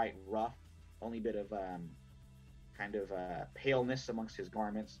 big white ruff, only bit of paleness amongst his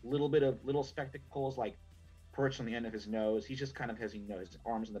garments, little spectacles like perched on the end of his nose. He just kind of has his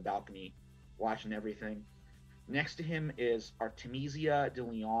arms on the balcony, watching everything. Next to him is Artemisia de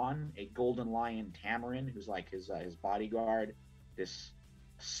Leon, a golden lion tamarin, who's like his bodyguard. This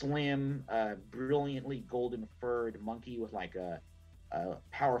slim, brilliantly golden furred monkey with like a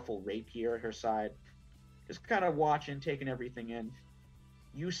powerful rapier at her side, just kind of watching, taking everything in.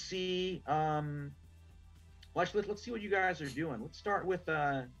 You see, let's see what you guys are doing. Let's start with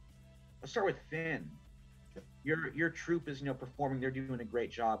Finn. Your troop is performing. They're doing a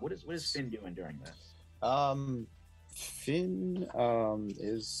great job. What is Finn doing during this? Finn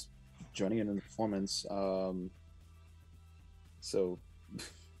is joining in the performance. So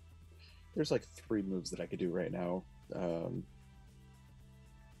there's like 3 moves that I could do right now.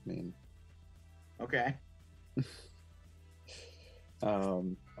 Okay.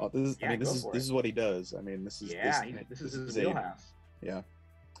 This is what he does. I mean, this is his wheelhouse. Yeah.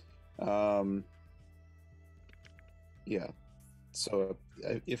 Yeah. So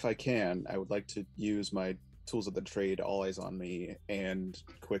if I can, I would like to use my tools of the trade, All Eyes on Me, and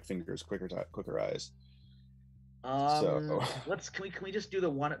Quick Fingers, Quicker Eyes. Can we just do the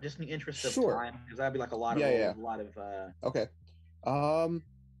one just in the interest of time, because that'd be like a lot of Okay. I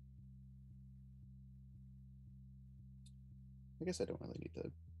guess I don't really need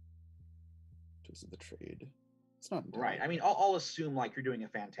the tools of the trade. It's not entirely... right. I mean, I'll assume like you're doing a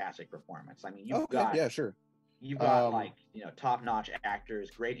fantastic performance. I mean, you've got like top-notch actors,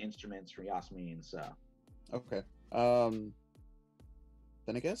 great instruments from Yasmin. So okay. Then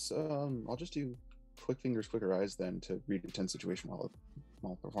I guess I'll just do Quick Fingers, Quicker Eyes then to read a tense situation while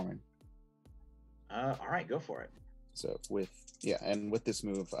performing. All right, go for it. So with this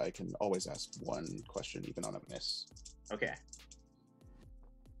move, I can always ask one question even on a miss. Okay.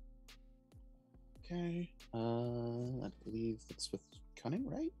 Okay. I believe it's with cunning,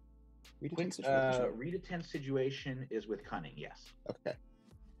 right? Read a tense situation is with cunning, yes. Okay.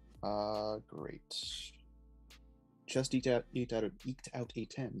 Great. Just eked out a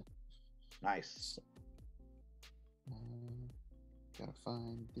 10. Nice. Gotta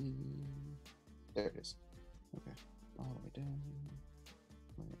find there it is. Okay. All the way down.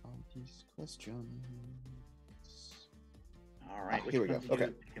 Where are these questions? All right. Here we go.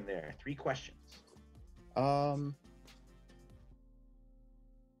 Okay. In there. 3 questions. I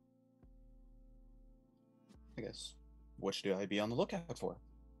guess. What should I be on the lookout for?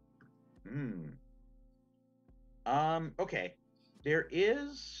 Okay. There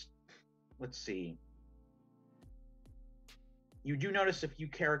is. Let's see. You do notice a few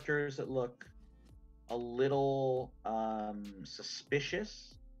characters that look a little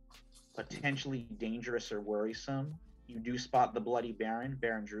suspicious, potentially dangerous or worrisome. You do spot the Bloody Baron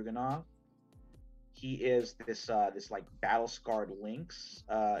Druganov. He is this like battle-scarred lynx.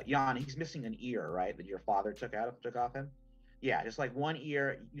 Jan, he's missing an ear, right? That your father took off him. Yeah, just like one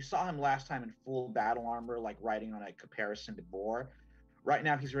ear. You saw him last time in full battle armor, like riding on a caparisoned boar. Right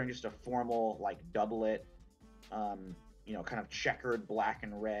now, he's wearing just a formal like doublet, kind of checkered black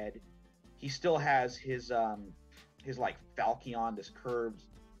and red. He still has his like falchion, this curved,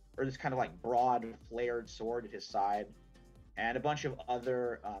 or this kind of like broad flared sword at his side, and a bunch of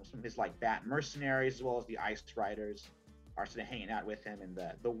other some of his like bat mercenaries, as well as the ice riders. are sort of hanging out with him in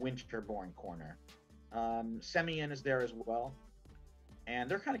the Winterborn corner. Semyon is there as well, and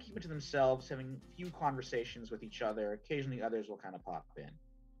they're kind of keeping to themselves, having a few conversations with each other. Occasionally, others will kind of pop in.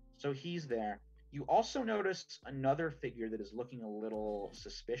 So he's there. You also notice another figure that is looking a little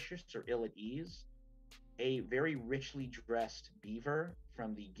suspicious or ill at ease. A very richly dressed beaver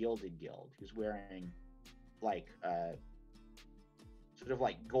from the Gilded Guild, who's wearing like sort of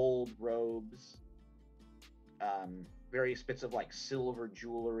like gold robes, various bits of like silver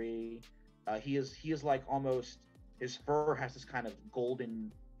jewelry. He is like almost, his fur has this kind of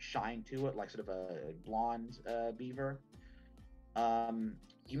golden shine to it, like sort of a blonde beaver.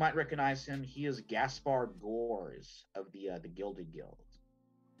 You might recognize him. He is Gaspar Gores of the Gilded Guild,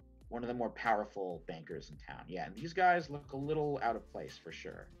 one of the more powerful bankers in town. Yeah, and these guys look a little out of place for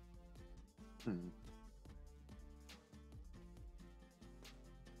sure.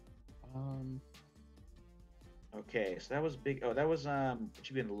 Okay, so that was big. Oh, that was what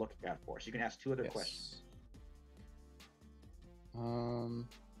you've been to look out for. So you can ask two other questions.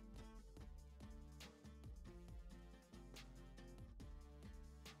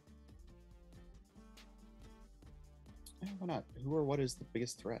 Why not? Who or what is the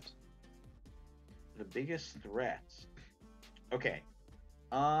biggest threat? The biggest threat. Okay.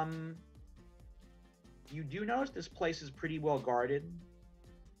 You do notice this place is pretty well guarded.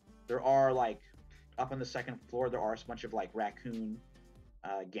 There are like up on the second floor, there are a bunch of like raccoon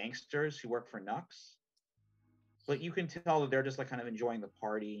gangsters who work for Nux. But you can tell that they're just like kind of enjoying the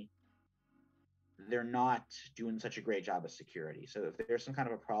party. They're not doing such a great job of security. So if there's some kind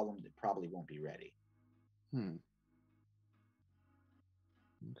of a problem, it probably won't be ready.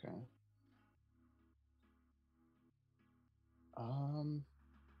 Okay. I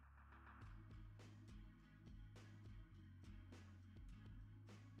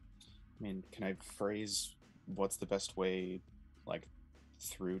mean, can I phrase what's the best way, like,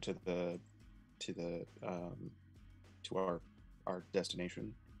 through to our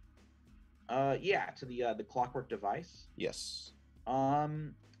destination? Yeah, to the clockwork device. Yes.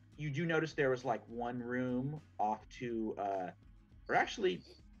 You do notice there was like one room off to or actually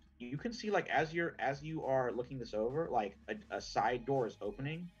you can see like as you are looking this over, like a side door is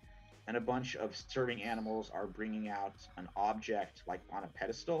opening and a bunch of serving animals are bringing out an object like on a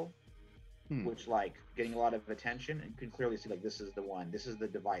pedestal, which like getting a lot of attention, and you can clearly see like this is the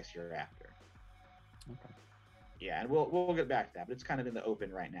device you're after. Okay. Yeah, and we'll get back to that, but it's kind of in the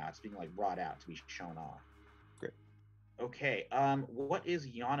open right now. It's being like brought out to be shown off. Great. Okay, what is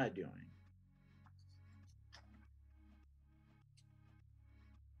Yana doing?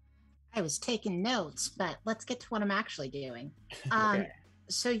 I was taking notes, but let's get to what I'm actually doing. Okay.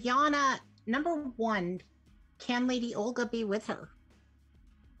 So Yana, number one, can Lady Olga be with her?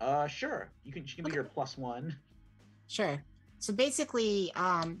 Sure. She can be your +1. Sure. So basically,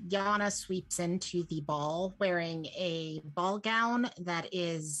 Yana sweeps into the ball wearing a ball gown that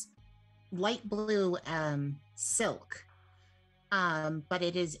is light blue silk, but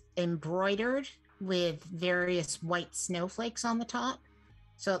it is embroidered with various white snowflakes on the top.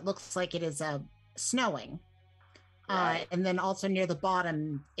 So it looks like it is snowing. Right. And then also near the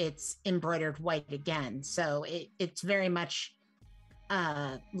bottom, it's embroidered white again. So it's very much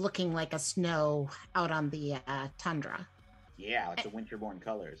looking like a snow out on the tundra. Yeah, like the Winterborn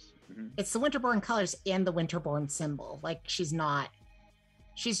colors. Mm-hmm. It's the Winterborn colors and the Winterborn symbol. Like she's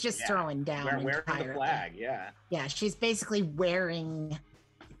just throwing down wearing entirely. the flag, yeah. Yeah, she's basically wearing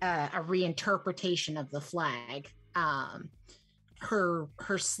a reinterpretation of the flag. Her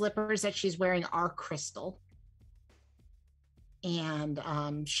slippers that she's wearing are crystal. And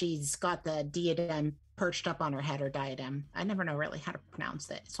she's got the diadem perched up on her head, or diadem. I never know really how to pronounce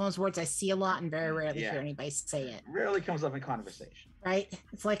it. It's one of those words I see a lot and very rarely hear anybody say it. Rarely comes up in conversation. Right?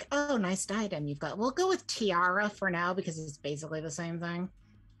 It's like, oh, nice diadem you've got. We'll go with tiara for now because it's basically the same thing.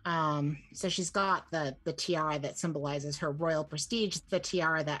 So she's got the tiara that symbolizes her royal prestige, the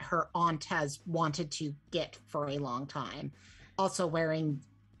tiara that her aunt has wanted to get for a long time. Also wearing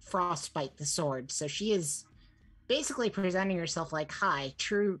Frostbite the sword. So she is basically presenting herself like, hi,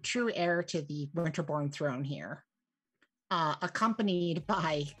 true heir to the Winterborn throne here. Accompanied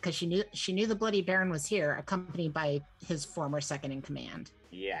by, because she knew the Bloody Baron was here, accompanied by his former second in command.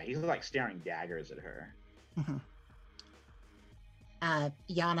 Yeah, he's like staring daggers at her. Mm-hmm.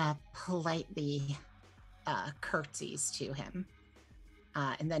 Yana politely curtsies to him,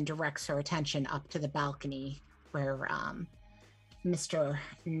 and then directs her attention up to the balcony where Mr.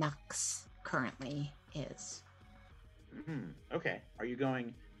 Nux currently is. Okay. Are you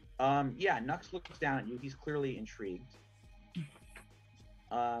going? Yeah, Nux looks down at you. He's clearly intrigued.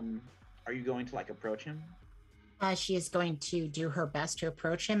 Are you going to like approach him? She is going to do her best to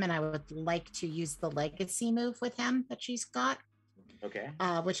approach him, and I would like to use the legacy move with him that she's got, Okay.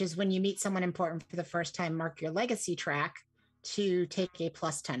 which is when you meet someone important for the first time, mark your legacy track to take a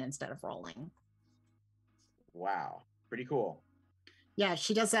 +10 instead of rolling. Wow. Pretty cool. Yeah,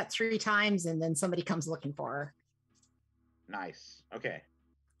 she does that 3 times, and then somebody comes looking for her. Nice. Okay.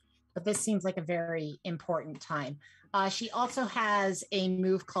 But this seems like a very important time. She also has a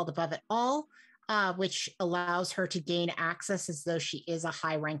move called Above It All, which allows her to gain access as though she is a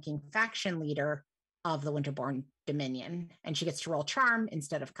high-ranking faction leader of the Winterborn Dominion, and she gets to roll Charm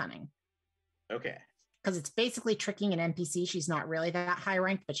instead of Cunning. Okay. Because it's basically tricking an NPC. She's not really that high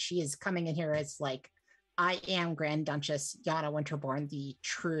ranked, but she is coming in here as like, I am Grand Duchess Yana Winterborn, the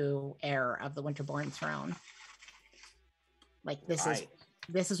true heir of the Winterborn throne. Like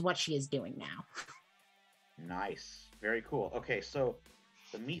this is what she is doing now. Nice. Very cool. Okay, so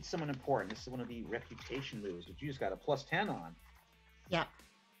to meet someone important, this is one of the reputation moves that you just got a +10 on. Yep.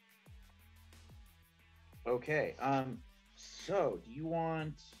 Okay. So do you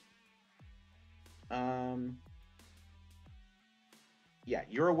want yeah,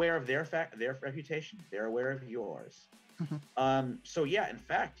 you're aware of their reputation, they're aware of yours. Mhm. So yeah, in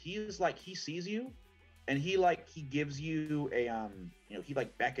fact, he sees you and he gives you a he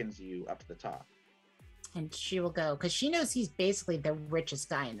beckons you up to the top. And she will go because she knows he's basically the richest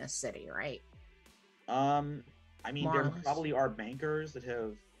guy in this city, right? I mean, More there or less. probably are bankers that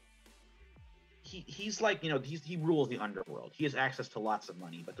have. He's like, he rules the underworld. He has access to lots of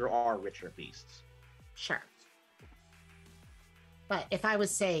money, but there are richer beasts. Sure. But if I was,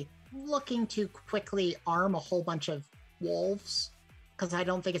 say, looking to quickly arm a whole bunch of wolves, because I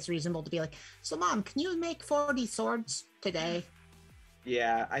don't think it's reasonable to be like, so Mom, can you make 40 swords today?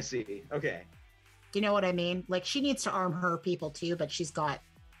 Yeah, I see. Okay. Do you know what I mean? Like, she needs to arm her people too, but she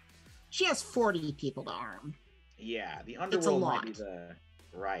has 40 people to arm. Yeah, the underworld might be lot.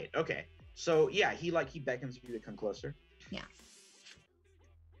 right. Okay. So yeah, he beckons you to come closer. Yeah.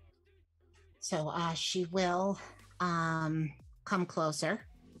 So she will come closer.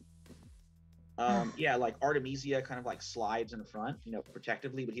 Yeah, like Artemisia kind of like slides in front,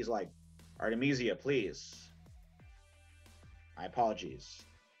 protectively, but he's like, Artemisia, please. My apologies,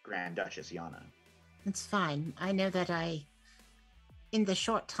 Grand Duchess Yana. It's fine. I know that in the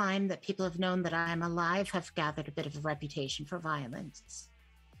short time that people have known that I am alive, have gathered a bit of a reputation for violence.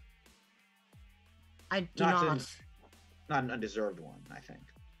 I do not. Not an undeserved one, I think.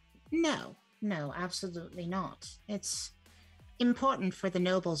 No, absolutely not. It's important for the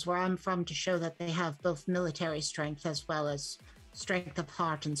nobles where I'm from to show that they have both military strength as well as strength of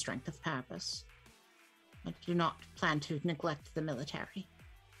heart and strength of purpose. I do not plan to neglect the military.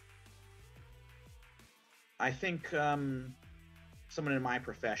 I think someone in my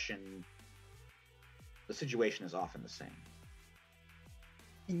profession, the situation is often the same.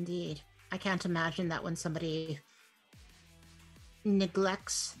 Indeed. I can't imagine that when somebody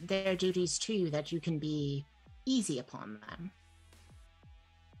neglects their duties to you, that you can be easy upon them.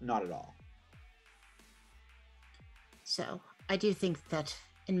 Not at all. So, I do think that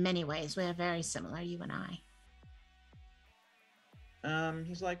in many ways we are very similar, you and I.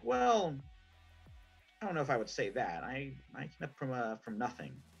 He's like, well, I don't know if I would say that. I came up from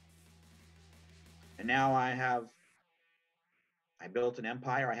nothing. And now I built an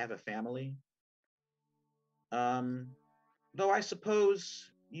empire, I have a family. Though I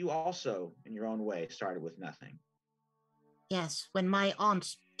suppose you also, in your own way, started with nothing. Yes, when my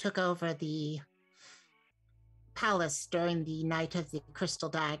aunt took over the palace during the Night of the Crystal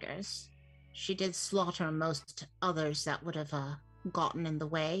Daggers, she did slaughter most others that would have gotten in the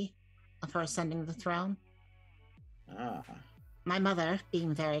way of her ascending the throne. Ah. My mother,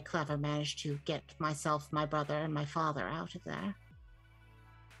 being very clever, managed to get myself, my brother, and my father out of there.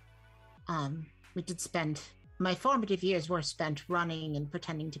 We did spend... My formative years were spent running and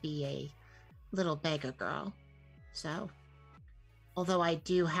pretending to be a little beggar girl. So, although I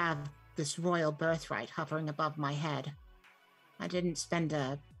do have this royal birthright hovering above my head, I didn't spend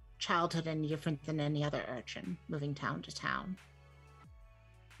a childhood any different than any other urchin, moving town to town.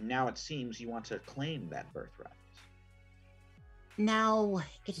 Now it seems you want to claim that birthright. Now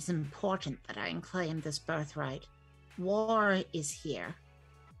it is important that I claim this birthright. War is here.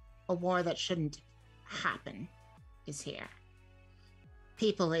 A war that shouldn't happen is here.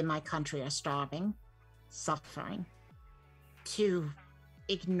 People in my country are starving, suffering. To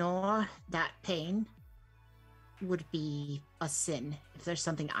ignore that pain would be a sin if there's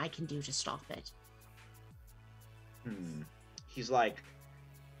something I can do to stop it. He's like,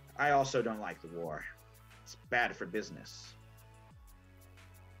 I also don't like the war. It's bad for business.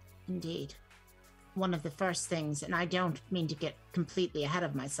 Indeed. one of the first things, and I don't mean to get completely ahead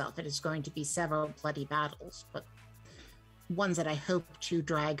of myself, it is going to be several bloody battles, but ones that I hope to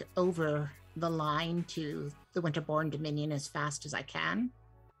drag over the line to the Winterborn Dominion as fast as I can.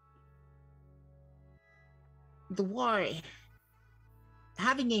 The war,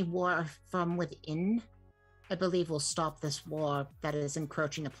 having a war from within, I believe will stop this war that is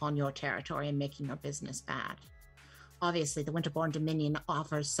encroaching upon your territory and making your business bad. Obviously, the Winterborn Dominion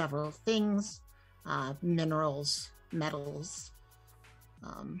offers several things, minerals, metals,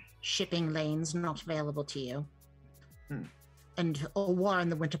 shipping lanes not available to you. And a war in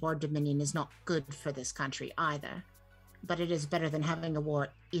the Winterborn Dominion is not good for this country either, but it is better than having a war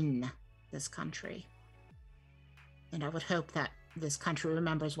in this country. And I would hope that this country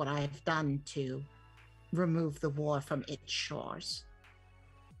remembers what I have done to remove the war from its shores.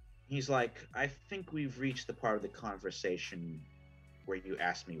 He's like, I think we've reached the part of the conversation where you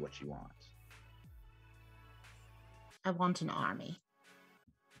ask me what you want. I want an army.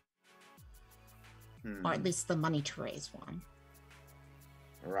 Or at least the money to raise one.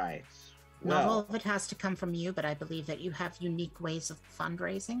 Right. Not all Well, of it has to come from you, but I believe that you have unique ways of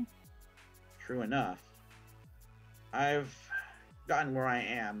fundraising. true enough. I've gotten where I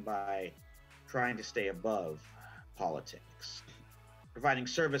am by trying to stay above politics, providing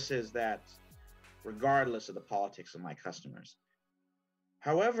services that, regardless of the politics of my customers.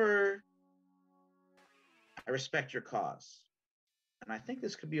 However, I respect your cause, and I think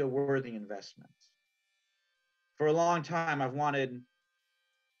this could be a worthy investment. For a long time, I've wanted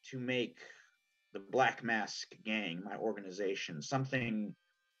to make the Black Mask Gang, my organization, something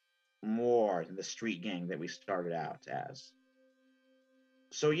more than the street gang that we started out as.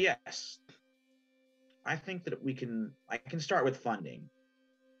 So yes, I think that I can start with funding.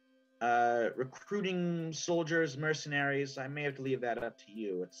 Recruiting soldiers, mercenaries, I may have to leave that up to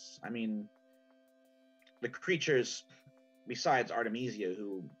you. The creatures, besides Artemisia,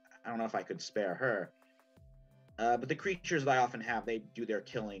 who I don't know if I could spare her, but the creatures that I often have, they do their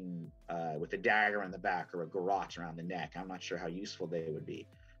killing with a dagger in the back or a garrote around the neck. I'm not sure how useful they would be.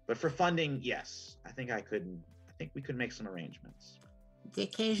 But for funding, yes, I think we could make some arrangements. The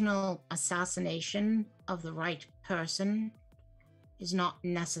occasional assassination of the right person is not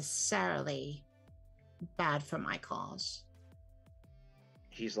necessarily bad for my cause.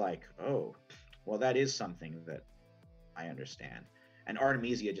 He's like, oh, well, that is something that I understand. And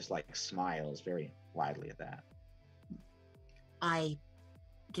Artemisia just like smiles very widely at that. I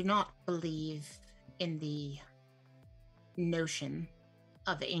do not believe in the notion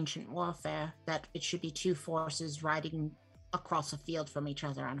of ancient warfare that it should be two forces riding across a field from each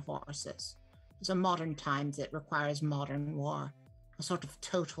other on horses. So modern times it requires modern war, a sort of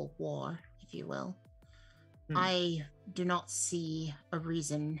total war, if you will. I do not see a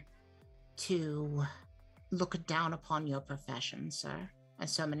reason to look down upon your profession, sir,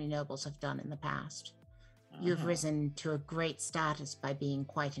 as so many nobles have done in the past. You've risen to a great status by being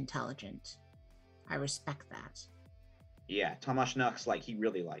quite intelligent. I respect that. Yeah, Tomasz Nux, he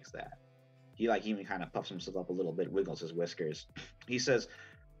really likes that. He even kind of puffs himself up a little bit, wiggles his whiskers. He says,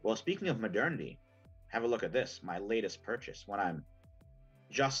 well, speaking of modernity, have a look at this, my latest purchase, one I'm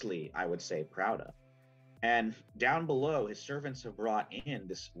justly, I would say, proud of. And down below, his servants have brought in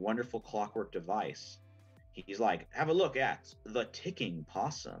this wonderful clockwork device. He's like, have a look at the ticking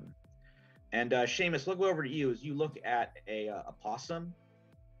possum. And Seamus, look over to you as you look at a possum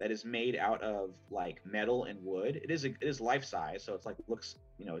that is made out of metal and wood. It is life size, so looks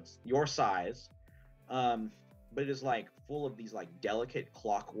it's your size, but it is full of these delicate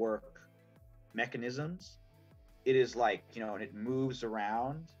clockwork mechanisms. It is and it moves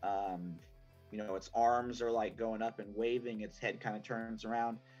around. Its arms are going up and waving. Its head kind of turns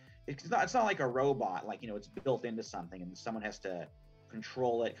around. It's not like a robot. It's built into something, and someone has to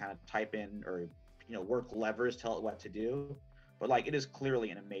control it, kind of type in or work levers, tell it what to do. But it is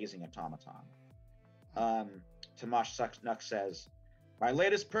clearly an amazing automaton. Tomasz Nux says, my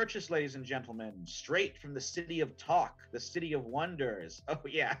latest purchase, ladies and gentlemen, straight from the city of talk, the city of wonders. Oh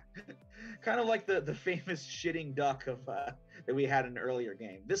yeah, kind of like the famous shitting duck of that we had in an earlier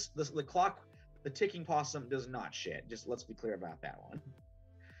game. The ticking possum does not shit. Just let's be clear about that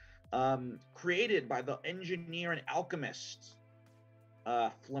one. Created by the engineer and alchemist,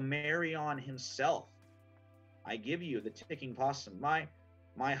 Flammarion himself. I give you the ticking possum. My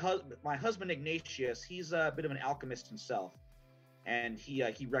husband Ignatius, he's a bit of an alchemist himself, and he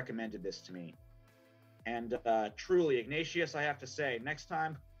recommended this to me. And truly, Ignatius, I have to say, next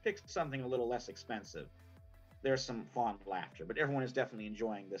time pick something a little less expensive. There's some fond laughter, but everyone is definitely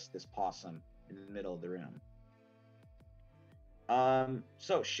enjoying this possum in the middle of the room.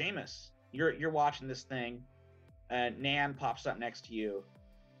 So Seamus, you're watching this thing, and Nan pops up next to you,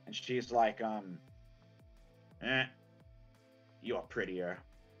 and she's like, you're prettier.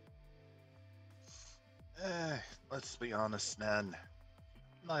 Eh, let's be honest, Nan.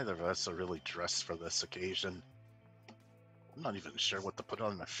 Neither of us are really dressed for this occasion. I'm not even sure what to put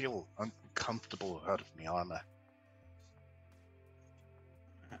on. I feel uncomfortable out of my armor.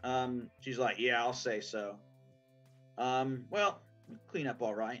 She's like, yeah, I'll say so. Well, clean up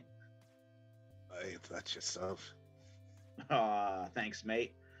all right. Hey, that's yourself. Thanks,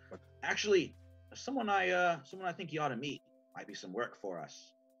 mate. What? Actually, someone I think you ought to meet. Might be some work for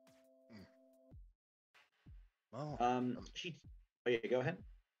us. Well, Oh yeah, go ahead.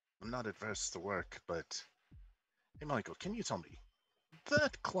 I'm not adverse to work, but hey, Michael, can you tell me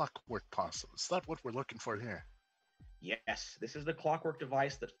that clockwork possum? Is that what we're looking for here? Yes, this is the clockwork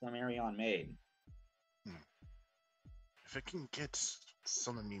device that Flammarion made. If I can get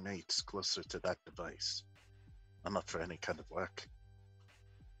some of me mates closer to that device, I'm up for any kind of work.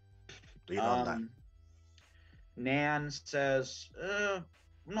 Lead on that. Nan says, I'm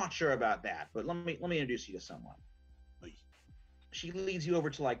not sure about that, but let me introduce you to someone. Oy. She leads you over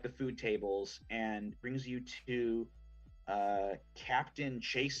to like the food tables and brings you to Captain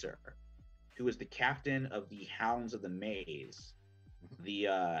Chaser, who is the captain of the Hounds of the Maze,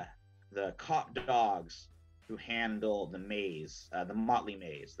 the cop dogs who handle the maze, the Motley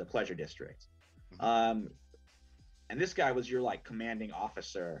Maze, the Pleasure District. And this guy was your like commanding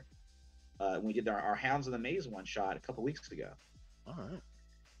officer. We did our Hounds of the Maze one shot a couple weeks ago. All right.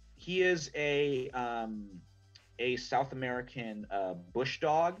 He is a South American bush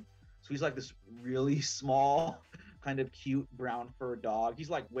dog. So he's like this really small, kind of cute brown fur dog. He's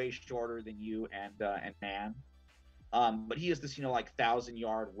like way shorter than you and Nan. But he is this, like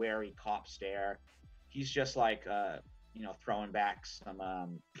 1,000-yard wary cop stare. He's just like throwing back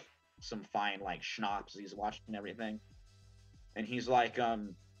some fine like schnapps. He's watching everything. And he's like,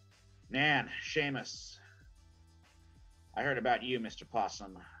 Nan, Seamus, I heard about you, Mr.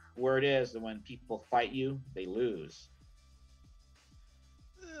 Possum. Word is that when people fight you, they lose.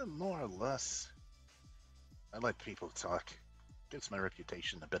 More or less. I let people talk. Gives my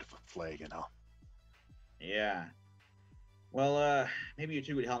reputation a bit of a flare, you know. Yeah. Well, maybe you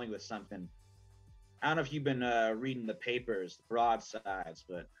two would help me with something. I don't know if you've been reading the papers, the broadsides,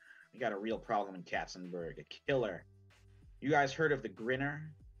 but we got a real problem in Katzenberg. A killer. You guys heard of the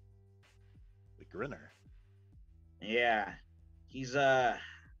Grinner? The Grinner? Yeah. He's, I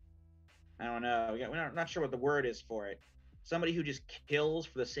don't know. We're not sure what the word is for it. Somebody who just kills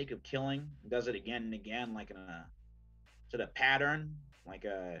for the sake of killing, does it again and again, like in a sort of pattern, like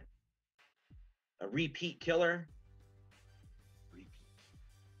a repeat killer. Repeat.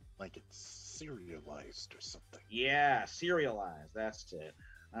 Like it's serialized or something. Yeah, serialized. That's it.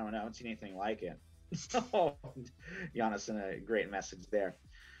 I don't know. I haven't seen anything like it. Oh, Giannis sent a great message there.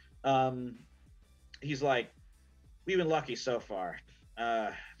 He's like, we've been lucky so far.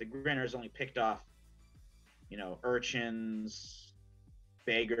 The Grinner's only picked off, urchins,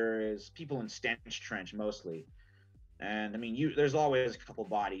 beggars, people in Stench Trench mostly. And I mean, there's always a couple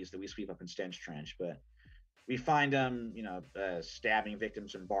bodies that we sweep up in Stench Trench, but we find them, stabbing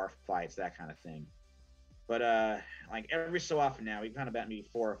victims in bar fights, that kind of thing. But like every so often now, we've found about maybe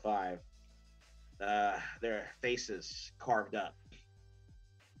 4 or 5. Their faces carved up,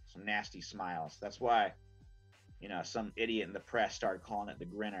 some nasty smiles. That's why, some idiot in the press started calling it the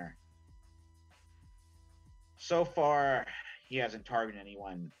Grinner. So far, he hasn't targeted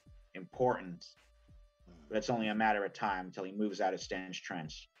anyone important, but it's only a matter of time until he moves out of Stench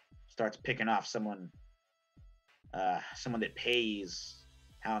Trench, starts picking off someone that pays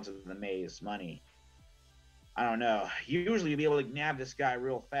Hounds of the Maze money. I don't know. Usually you'd be able to nab this guy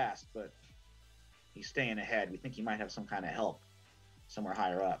real fast, but he's staying ahead. We think he might have some kind of help somewhere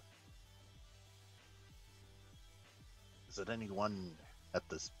higher up. Is it anyone at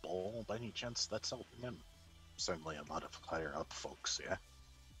this ball by any chance that's helping him? Certainly a lot of higher up folks, yeah?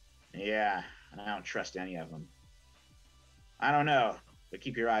 Yeah, and I don't trust any of them. I don't know, but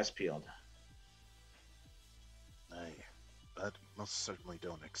keep your eyes peeled. That most certainly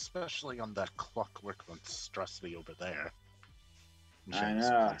don't, especially on that clockwork monstrosity over there. I James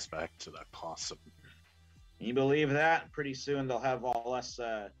know. points back to that possum. You believe that? Pretty soon they'll have all us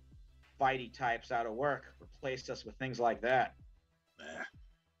fighty types out of work, replace us with things like that.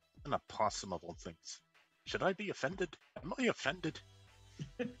 And a possum of all things. Should I be offended? Am I offended?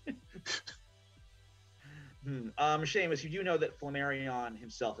 Seamus, you do know that Flammarion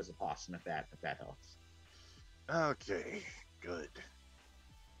himself is a possum, if that helps. Okay, good.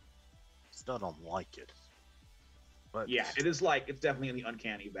 Still don't like it. But Yeah, it is like it's definitely in the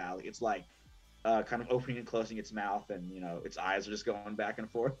uncanny valley. It's like kind of opening and closing its mouth, and its eyes are just going back and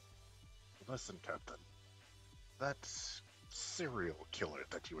forth. listen, Captain, that serial killer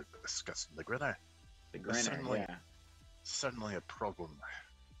that you were discussing, the Grinner, The is grinner, certainly yeah. certainly a problem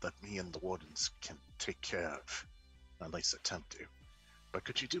that me and the wardens can take care of, or at least attempt to. But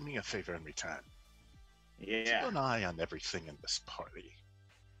could you do me a favor in return? Keep Yeah. an eye on everything in this party,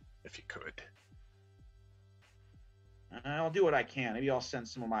 if you could. I'll do what I can. Maybe I'll send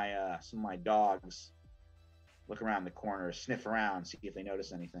some of my dogs look around the corner, sniff around, see if they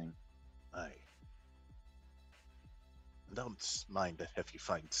notice anything. Aye. Don't mind it if you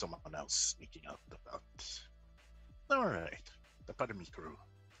find someone else sneaking out about. Alright, they're part of me crew.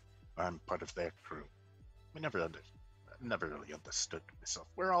 I'm part of their crew. We never really understood myself.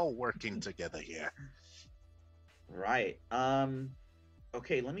 We're all working together here. Right.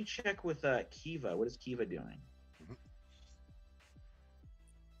 Okay, let me check with Kiva. What is Kiva doing?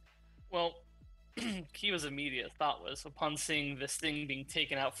 Well, Kiva's immediate thought was, upon seeing this thing being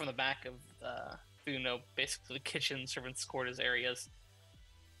taken out from the back of basically the kitchen, servants' quarters areas,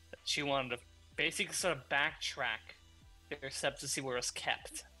 that she wanted to basically sort of backtrack their steps to see where it was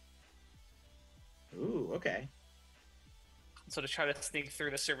kept. Ooh, okay. So to try to sneak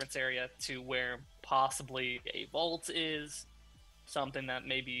through the servants' area to where possibly a vault is, something that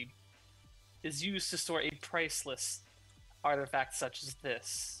maybe is used to store a priceless artifact such as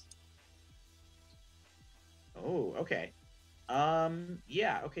this. Oh, okay.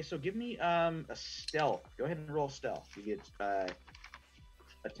 Yeah, okay, so give me a stealth. Go ahead and roll stealth. You get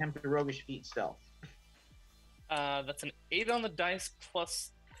attempt a roguish feat stealth. That's an 8 on the dice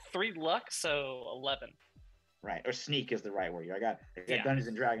plus 3 luck, so 11. Right, or sneak is the right word. I got Yeah. Dungeons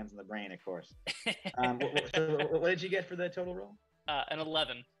and Dragons in the brain, of course. What did you get for the total roll? An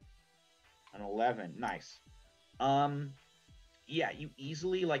 11. An 11. Nice. Yeah, you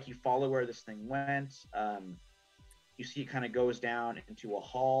easily you follow where this thing went. You see it kind of goes down into a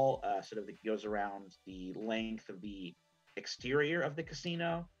hall, sort of that goes around the length of the exterior of the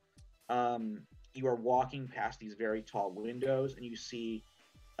casino. You are walking past these very tall windows, and you see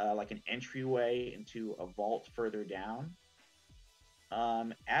like an entryway into a vault further down.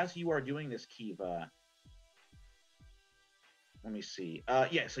 As you are doing this, Kiva, let me see.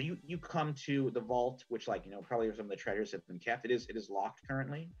 Yeah, so you come to the vault, which probably some of the treasures have been kept. It is locked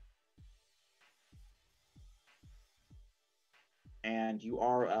currently. And you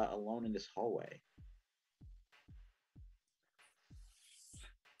are alone in this hallway.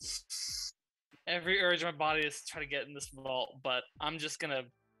 Every urge in my body is to try to get in this vault, but I'm just gonna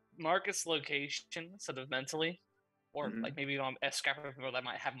mark its location sort of mentally, or maybe on a scrap of paper that I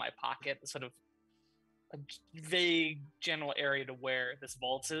might have in my pocket, sort of a vague general area to where this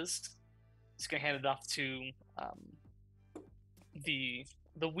vault is. Just gonna hand it off to the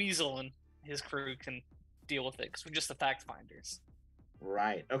Weasel, and his crew can deal with it because we're just the fact finders.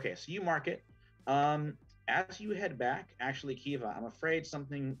 Right. Okay. So you mark it. As you head back, actually, Kiva, I'm afraid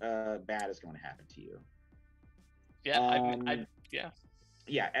something bad is going to happen to you. Yeah.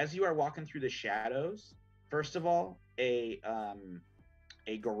 Yeah. As you are walking through the shadows, first of all, a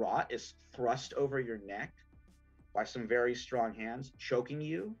garrote is thrust over your neck by some very strong hands, choking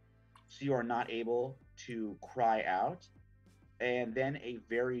you, so you are not able to cry out. And then a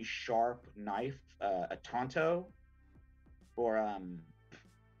very sharp knife, a tonto, or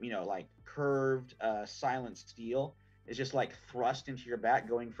curved silent steel, is just thrust into your back,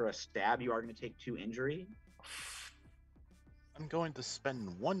 going for a stab. You are going to take 2 injury. I'm going to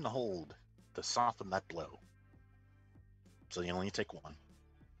spend 1 hold to soften that blow. So you only take 1.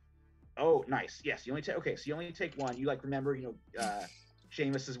 Oh, nice. Yes, you only take. Okay, so you only take 1. You remember,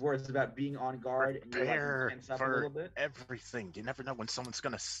 Seamus's words about being on guard, and you tense up a little bit. Everything. You never know when someone's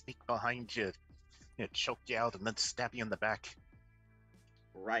gonna sneak behind you, choke you out, and then stab you in the back.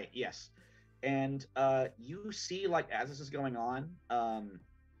 Right. Yes. And you see, as this is going on,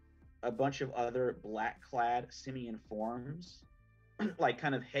 a bunch of other black-clad simian forms,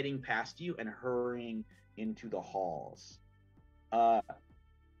 kind of heading past you and hurrying into the halls.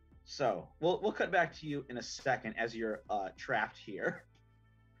 So we'll cut back to you in a second as you're trapped here.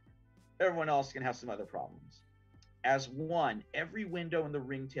 Everyone else can have some other problems. As one, every window in the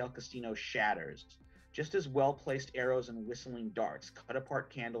Ringtail Casino shatters, just as well-placed arrows and whistling darts cut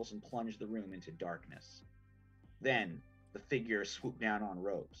apart candles and plunge the room into darkness. Then, the figures swoop down on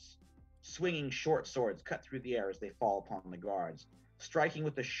ropes. Swinging short swords cut through the air as they fall upon the guards, striking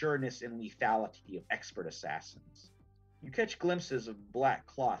with the sureness and lethality of expert assassins. You catch glimpses of black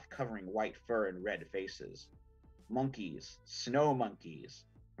cloth covering white fur and red faces. Monkeys, snow monkeys,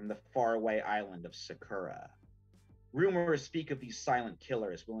 from the faraway island of Sakura. Rumors speak of these silent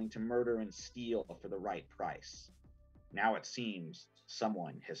killers willing to murder and steal for the right price. Now it seems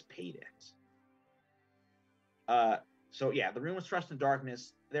someone has paid it. So yeah, the room was trust in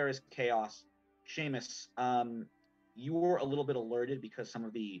darkness. There is chaos. Seamus, you were a little bit alerted because some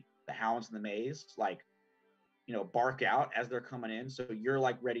of the hounds in the maze, like, bark out as they're coming in. So you're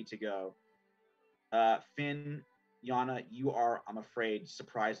like ready to go. Finn, Yana, you are, I'm afraid,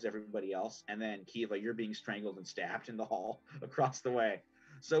 surprised everybody else. And then Kiva, you're being strangled and stabbed in the hall across the way.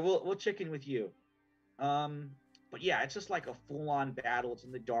 So we'll check in with you. But yeah, it's just like a full-on battle. It's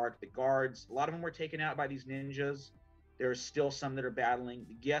in the dark. The guards, a lot of them were taken out by these ninjas. There's still some that are battling.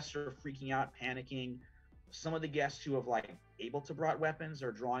 The guests are freaking out, panicking. Some of the guests who have like able to brought weapons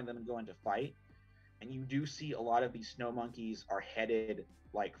are drawing them and going to fight. And you do see a lot of these snow monkeys are headed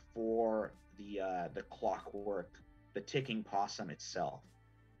like for the clockwork, the ticking possum itself.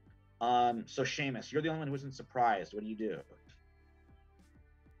 So Seamus, you're the only one who isn't surprised. What do you do?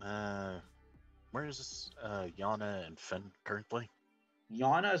 Where is Yana and Finn currently?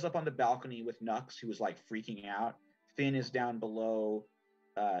 Yana is up on the balcony with Nux, who is like freaking out. Finn is down below,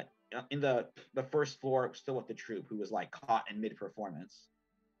 in the first floor, still with the troop, who was like caught in mid-performance.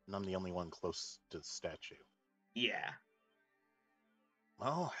 And I'm the only one close to the statue. Yeah.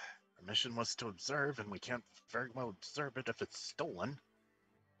 Well, our mission was to observe, and we can't very well observe it if it's stolen.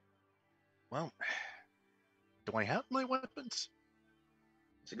 Well, do I have my weapons?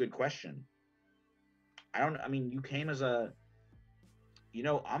 It's a good question. I mean, you came as a,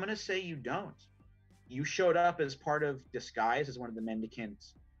 I'm going to say you don't. You showed up as part of disguise as one of the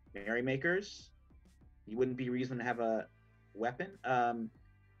mendicant merrymakers. You wouldn't be reason to have a weapon.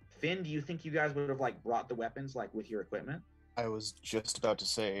 Finn, do you think you guys would have like brought the weapons like with your equipment? I was just about to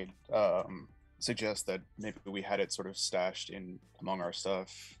say, suggest that maybe we had it sort of stashed in among our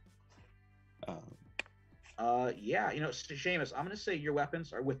stuff. Yeah, Seamus, I'm gonna say your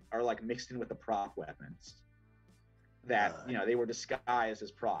weapons are like mixed in with the prop weapons. That they were disguised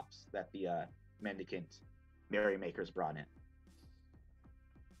as props that the mendicant merrymakers brought in.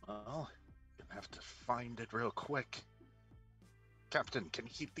 Well, gonna have to find it real quick. Captain, can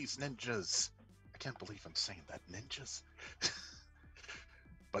you keep these ninjas? I can't believe I'm saying that, ninjas.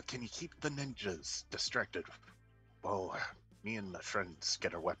 But can you keep the ninjas distracted while me and my friends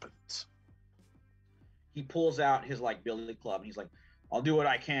get our weapons? He pulls out his like billy club and he's like, I'll do what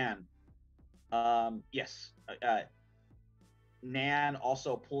I can. Yes. Nan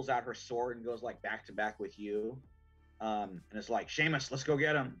also pulls out her sword and goes like back to back with you. And it's like, Seamus, let's go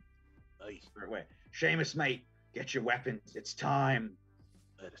get him. Aye. Wait. Seamus, mate, get your weapons. It's time.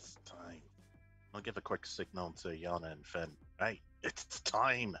 It's time. I'll give a quick signal to Yana and Finn. Hey, it's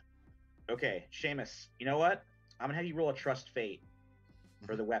time. Okay, Seamus, you know what? I'm gonna have you roll a trust fate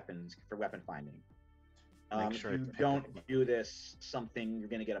for the weapons, for weapon finding. Make sure if you don't do this, you're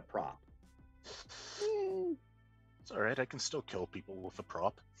gonna get a prop. It's alright, I can still kill people with a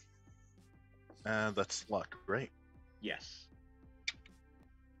prop. That's luck, right? Yes.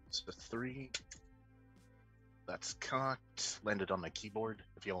 So 3. That's cocked. Landed on my keyboard,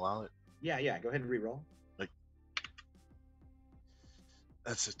 if you allow it. Yeah, go ahead and re-roll.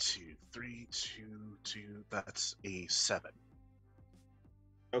 That's a 2. 3, 2. That's a 7.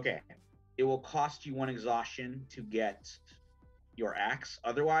 Okay. It will cost you 1 exhaustion to get your axe.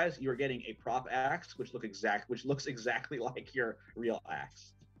 Otherwise, you're getting a prop axe, which looks exactly like your real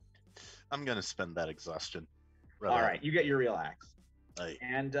axe. I'm gonna spend that exhaustion. All right, you get your real axe. Aye.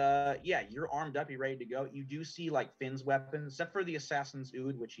 And yeah, you're armed up, you're ready to go. You do see like Finn's weapons, except for the assassin's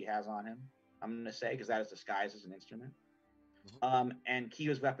oud, which he has on him, I'm gonna say, because that is disguised as an instrument. Mm-hmm. And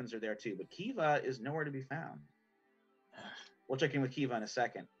Kiva's weapons are there too, but Kiva is nowhere to be found. We'll check in with Kiva in a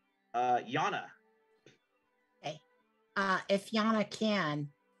second. Yana. Okay. If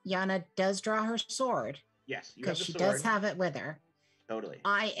Yana does draw her sword. Yes, you have the sword. Because she does have it with her. Totally.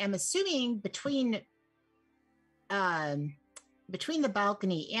 I am assuming between the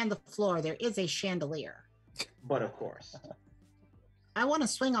balcony and the floor, there is a chandelier. But of course. I want to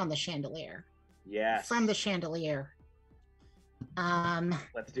swing on the chandelier. Yes. From the chandelier.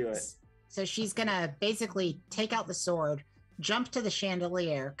 Let's do it. So she's going to basically take out the sword, jump to the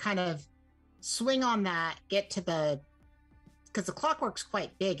chandelier, kind of swing on that, get to because the clockwork's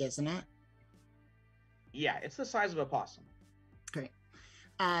quite big, isn't it? Yeah, it's the size of a possum. Great.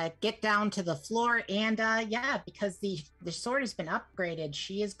 Get down to the floor, and because the sword has been upgraded,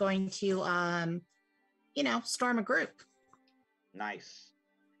 she is going to storm a group. Nice.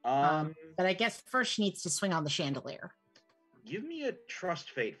 But I guess first she needs to swing on the chandelier. Give me a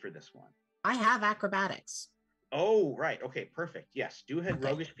trust fate for this one. I have acrobatics. Oh, right. Okay, perfect. Yes, do ahead. Okay.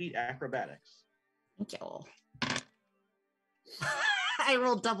 Roguish feat acrobatics. Thank you. I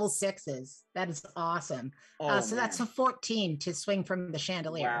rolled double sixes. That is awesome. Oh, So that's man. a 14 to swing from the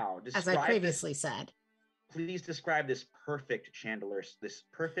chandelier, Wow. as I previously said. Please describe this perfect chandelier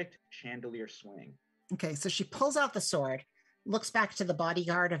swing. Okay, so she pulls out the sword, looks back to the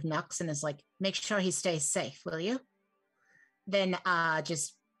bodyguard of Nux, and is like, "Make sure he stays safe, will you?" Then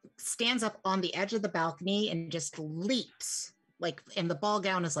just stands up on the edge of the balcony and just leaps, and the ball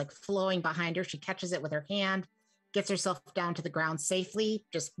gown is like flowing behind her. She catches it with her hand, gets herself down to the ground safely,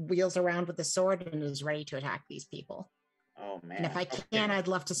 just wheels around with the sword, and is ready to attack these people. Oh man! And if I can, I'd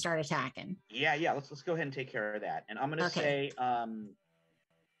love to start attacking. Yeah. Let's go ahead and take care of that. And I'm gonna say,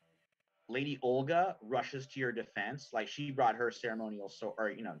 Lady Olga rushes to your defense. Like, she brought her ceremonial sword,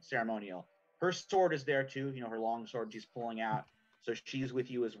 or ceremonial. Her sword is there too. Her long sword she's pulling out, so she's with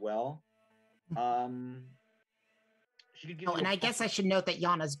you as well. She could give you and I guess I should note that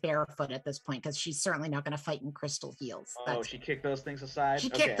Yana's barefoot at this point, because she's certainly not going to fight in crystal heels. She kicked those things aside? She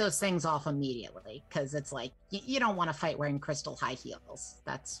kicked those things off immediately, because it's like, you don't want to fight wearing crystal high heels.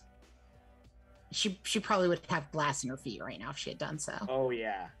 That's... She probably would have glass in her feet right now if she had done so. Oh,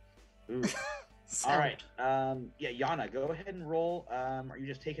 yeah. Ooh. All right. Yana, go ahead and roll. Are you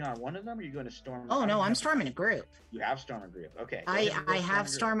just taking on one of them, or are you going to storm? Oh no, I'm storming a group. You have storm a group. Okay. I have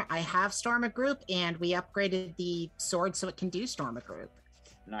storm a group, and we upgraded the sword so it can do storm a group.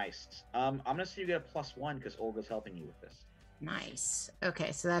 Nice. I'm gonna say you get a +1 because Olga's helping you with this. Nice.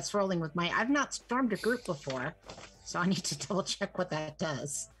 Okay, so that's rolling with I've not stormed a group before, so I need to double check what that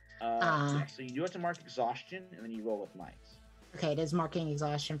does. So you do have to mark exhaustion, and then you roll with mites. Okay, it is marking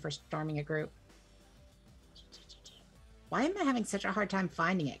exhaustion for storming a group. Why am I having such a hard time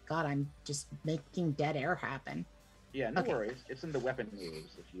finding it? God, I'm just making dead air happen. Yeah, no worries. It's in the weapon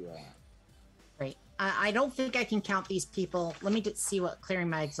moves if you... Great. I don't think I can count these people. Let me just see what clearing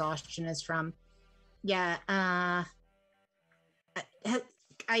my exhaustion is from. Yeah, I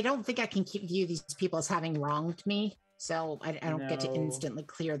don't think I can view these people as having wronged me, so I don't get to instantly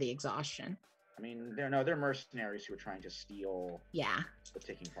clear the exhaustion. I mean, they're mercenaries who are trying to steal the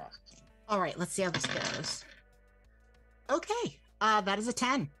ticking process. All right, let's see how this goes. Okay, that is a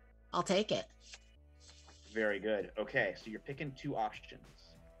 10. I'll take it. Very good. Okay, so you're picking 2 options.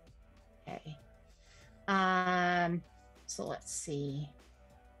 Okay. So let's see.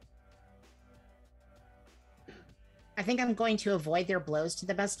 I think I'm going to avoid their blows to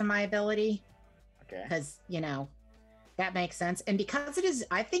the best of my ability. Okay. Because, that makes sense. And because it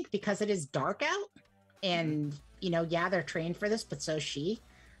is dark out, and, they're trained for this, but so is she.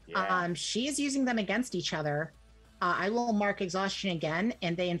 Yeah. She is using them against each other. I will mark exhaustion again,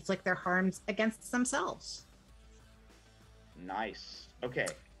 and they inflict their harms against themselves. Nice. Okay.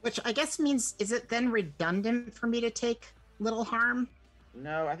 Which I guess means, is it then redundant for me to take little harm?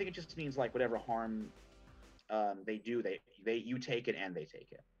 No, I think it just means like whatever harm they do, you take it and they take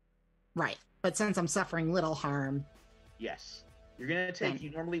it. Right. But since I'm suffering little harm. Yes. You're gonna take.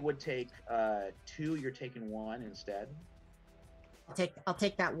 You normally would take 2. You're taking 1 instead. I'll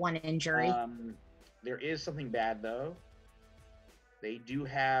take that 1 injury. There is something bad though. They do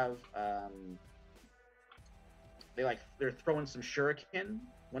have they're throwing some shuriken,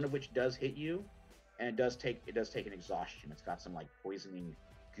 one of which does hit you, and it does take an exhaustion. It's got some like poisoning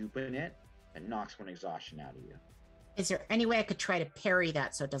goop in it that knocks 1 exhaustion out of you. Is there any way I could try to parry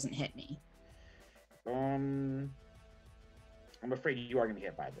that so it doesn't hit me? I'm afraid you are gonna get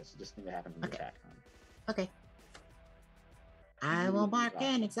hit by this. Just need to happen to attack on. Okay. I will mark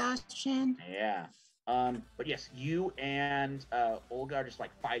an exhaustion. Yeah. But yes, you and Olga are just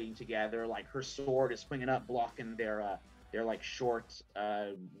like fighting together. Like, her sword is swinging up, blocking their like short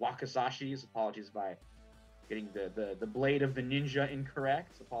wakazashis. Apologies by getting the blade of the ninja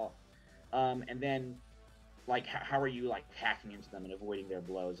incorrect. And then, like, how are you like hacking into them and avoiding their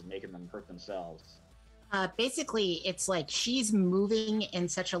blows and making them hurt themselves? Basically, it's like she's moving in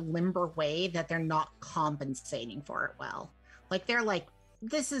such a limber way that they're not compensating for it well. Like, they're like,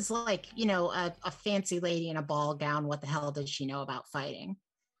 this is like, a fancy lady in a ball gown. What the hell does she know about fighting?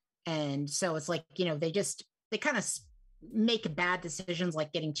 And so it's like, they kind of make bad decisions,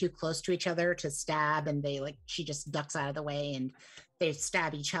 like getting too close to each other to stab, and she just ducks out of the way and they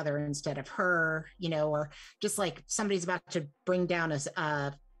stab each other instead of her, or just like somebody's about to bring down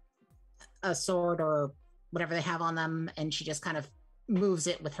a sword or whatever they have on them, and she just kind of moves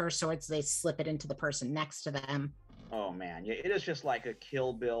it with her sword so they slip it into the person next to them. Oh man, yeah, it is just like a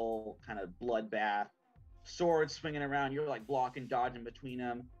Kill Bill kind of bloodbath. Swords swinging around, you're like blocking, dodging between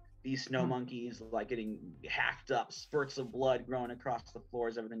them. These snow monkeys like getting hacked up, spurts of blood growing across the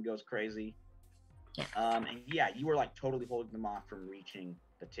floors. Everything goes crazy. Yeah. And yeah, you were like totally holding them off from reaching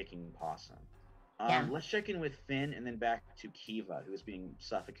the ticking possum. Yeah. Let's check in with Finn and then back to Kiva, who is being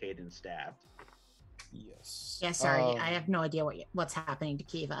suffocated and stabbed. Yes. Yeah, sorry, I have no idea what's happening to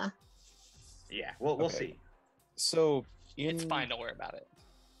Kiva. Yeah, we'll Okay. see. So It's fine. Don't worry about it.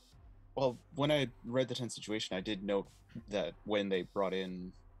 Well, when I read the tense situation, I did note that when they brought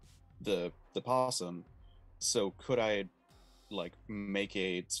in the possum, so could I like make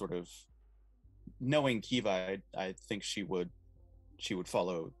a sort of knowing Kiva, I think she would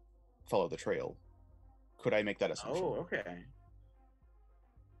follow the trail. Could I make that assumption? Oh, okay.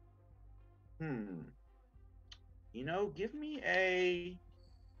 Give me a.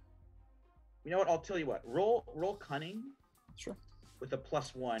 You know what? I'll tell you what. Roll cunning. Sure. With a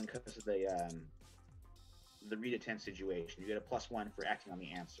 +1 because of the read a tense situation. You get a +1 for acting on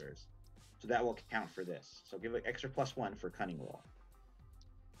the answers, so that will count for this. So give an extra +1 for cunning roll.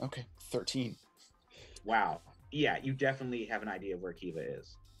 Okay, 13. Wow. Yeah, you definitely have an idea of where Kiva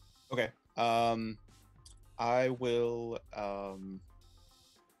is. Okay. I will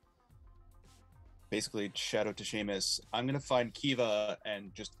basically shout out to Seamus. I'm gonna find Kiva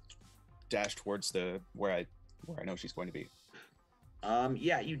and just dash towards where I know she's going to be.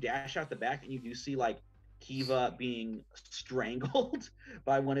 Yeah, you dash out the back and you do see like Kiva being strangled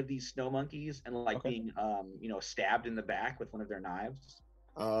by one of these snow monkeys and like being stabbed in the back with one of their knives.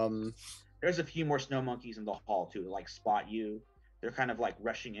 There's a few more snow monkeys in the hall too, like spot you. They're kind of like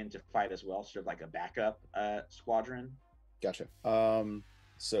rushing in to fight as well, sort of like a backup squadron. Gotcha.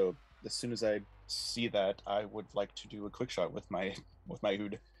 So as soon as I see that, I would like to do a quick shot with my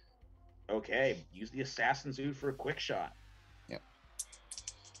ood. Okay, use the assassin's ood for a quick shot. Yep.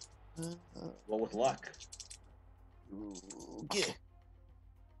 Well, with luck. Yeah.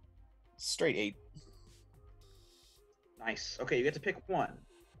 Straight 8. Nice. Okay, you get to pick one.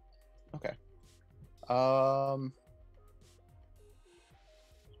 Okay.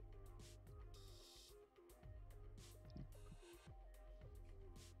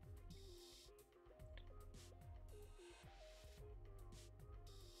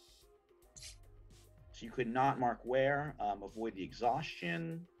 So you could not mark where. Avoid the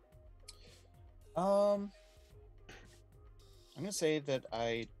exhaustion. I'm gonna say that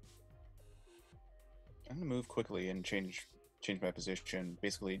I'm gonna move quickly and change my position.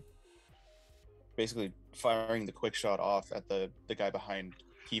 Basically firing the quick shot off at the guy behind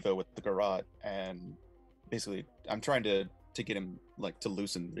Kiva with the garrote, and basically I'm trying to get him like to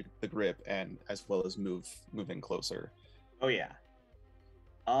loosen the grip and as well as move in closer. Oh yeah.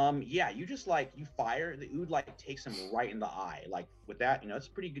 Yeah, you just like you fire, the ood like takes him right in the eye. Like with that, it's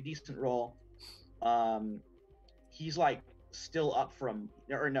a pretty good decent roll. He's like still up from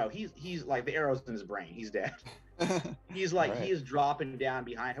he's like the arrow's in his brain. He's dead. He's like he is dropping down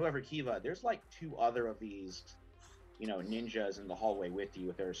behind. However, Kiva, there's like 2 other of these, ninjas in the hallway with you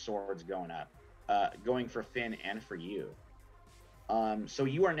with their swords going up, going for Finn and for you. So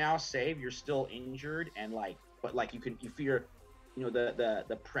you are now saved. You're still injured and but you feel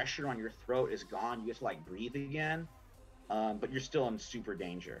the pressure on your throat is gone. You get to like breathe again, but you're still in super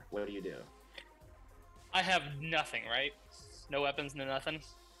danger. What do you do? I have nothing, right? No weapons, no nothing.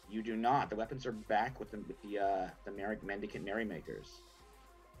 You do not. The weapons are back with the mendicant merrymakers.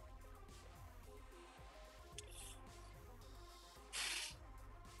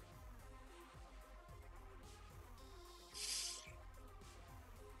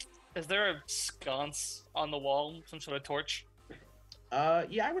 Is there a sconce on the wall, some sort of torch?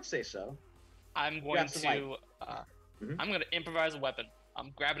 Yeah, I would say so. I'm going to I'm going to improvise a weapon.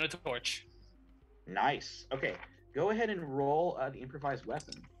 I'm grabbing a torch. Nice. Okay, go ahead and roll the improvised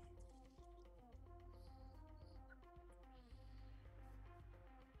weapon.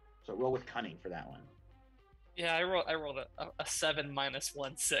 So roll with cunning for that one. Yeah, I rolled a 7 minus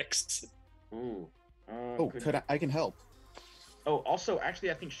 1, 6. Ooh. I can help. Oh, also,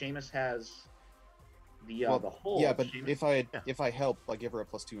 actually, I think Seamus has the whole. Yeah, but Seamus... if I help, I give her a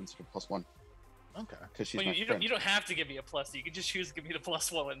 +2 instead of +1. Okay. Because she's you don't have to give me a plus. You can just choose to give me the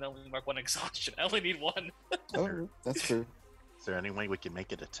 +1 and only mark 1 exhaustion. I only need 1. Oh, that's true. Is there any way we can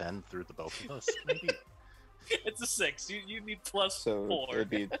make it a 10 through the both of us? Maybe. It's a 6. You need +4. So it'd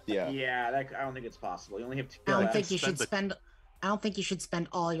be Yeah, I don't think it's possible. You only have 2. I don't think you should spend. I don't think you should spend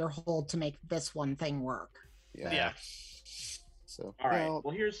all your hold to make this one thing work. Yeah. So all right.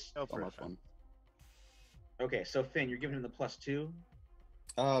 Well, here's almost one. Okay, so Finn, you're giving him the +2.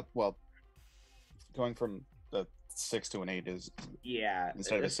 Well, going from the 6 to an 8 is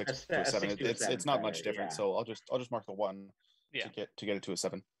instead of a 6 to a 7. It's not much different. Yeah. So I'll just mark the 1 to get it to a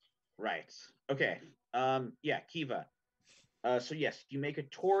 7. Right. Okay. Yeah, Kiva. So yes, you make a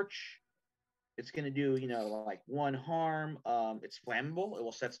torch. It's going to do, like 1 harm. It's flammable. It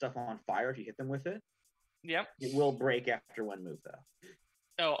will set stuff on fire if you hit them with it. Yep. It will break after 1 move, though.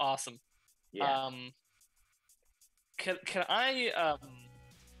 Oh, awesome. Yeah. Can I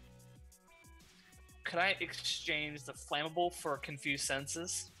exchange the flammable for confused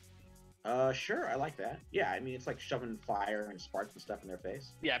senses? Sure. I like that. Yeah. I mean, it's like shoving fire and sparks and stuff in their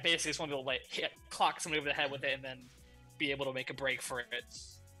face. Yeah, basically, just want to be able to like clock somebody over the head with it and then be able to make a break for it.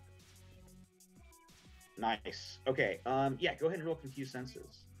 Nice. Okay. Yeah. Go ahead and roll confused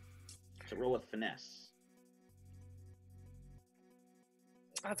senses. So roll with finesse.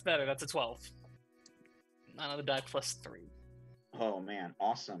 That's better. That's a 12. 9 on the die plus 3. Oh man,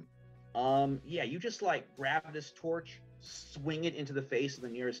 awesome. Yeah, you just like grab this torch, swing it into the face of the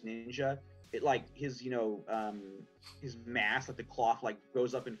nearest ninja. It like his mask, like the cloth, like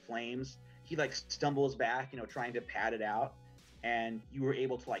goes up in flames. He like stumbles back, trying to pat it out, and you were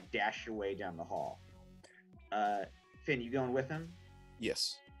able to like dash your way down the hall. Finn, you going with him?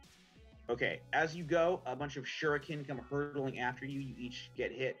 Yes. Okay, as you go, a bunch of shuriken come hurtling after you. You each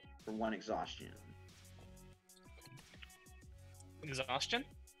get hit for 1 exhaustion. Exhaustion?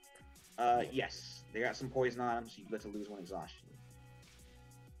 Yes. They got some poison on them, so you get to lose 1 exhaustion.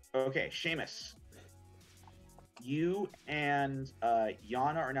 Okay, Seamus. You and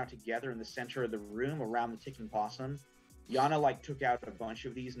Yana are now together in the center of the room around the ticking possum. Yana, like, took out a bunch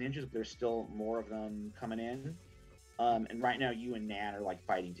of these ninjas, but there's still more of them coming in. And right now, you and Nan are, like,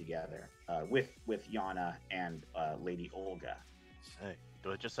 fighting together with Yana and Lady Olga. Hey,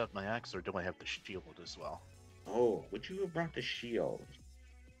 do I just have my axe, or do I have the shield as well? Oh, would you have brought the shield?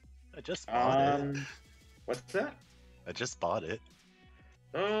 I just bought it. What's that? I just bought it.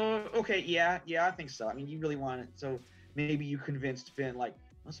 Okay, yeah, I think so. I mean, you really want it, so maybe you convinced Finn, like,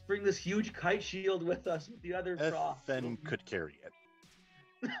 let's bring this huge kite shield with us with the other prof. Finn could carry it.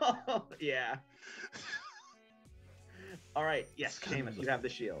 Yeah. All right, yes, Seamus, you have the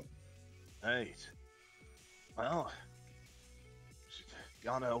shield. Right. Well,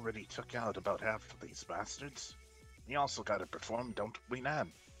 Yana already took out about half of these bastards. We also gotta perform, don't we,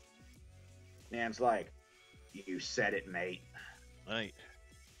 Nan? Nan's like, you said it, mate. Right.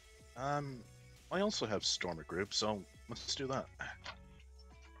 I also have Stormer Group, so let's do that.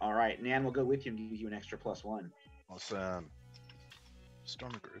 All right, Nan will go with you and give you an extra +1. Let's,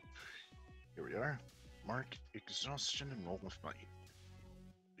 Stormer Group. Here we are. Mark exhaustion and roll with might.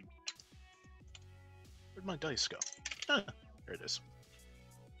 Where'd my dice go? Ah, there it is.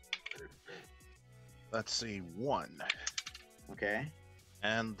 That's a 1. Okay.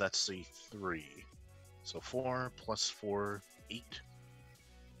 And that's a 3. So 4 plus 4, 8.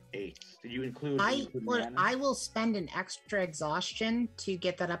 8. Did you include? I will spend an extra exhaustion to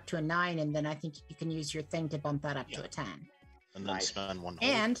get that up to a 9, and then I think you can use your thing to bump that up to a 10. And then Nice. spend 1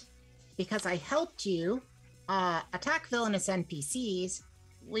 hold. And because I helped you attack villainous NPCs,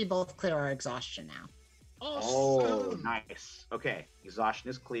 we both clear our exhaustion now. Oh, nice. Okay, exhaustion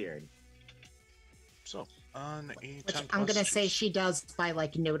is cleared. So, on a Which 10 I'm plus gonna say 2. she does by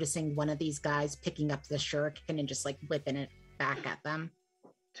like noticing one of these guys picking up the shuriken and just like whipping it back at them.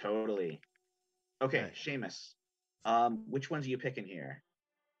 Totally. Okay, Right. Seamus. Which ones are you picking here?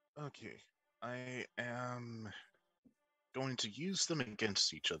 Okay, I am going to use them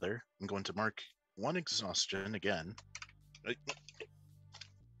against each other. I'm going to mark 1 exhaustion again. I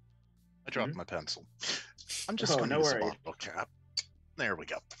dropped my pencil. I'm just Oh, going to no use a worries. bottle cap. There we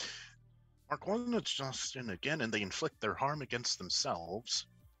go. Mark 1 exhaustion again, and they inflict their harm against themselves.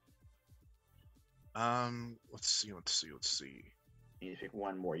 Let's see. You need to pick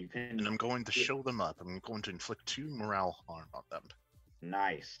one more. You can. And I'm going to show them up. I'm going to inflict 2 morale harm on them.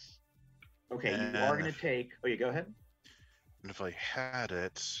 Nice. Okay, you And are going to take. Oh, yeah, go ahead. And if I had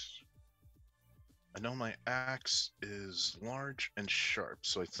it, I know my axe is large and sharp,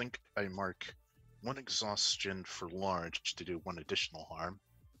 so I think I mark 1 exhaustion for large to do 1 additional harm,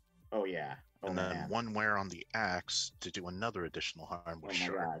 Oh, yeah. Oh, and then man. 1 wear on the axe to do another additional harm Oh, with my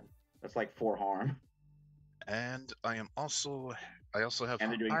sharp. God. That's like 4 harm. And I also have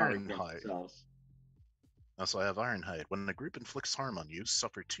And they're doing harm against Ironhide. themselves. Also, I have Ironhide. When a group inflicts harm on you,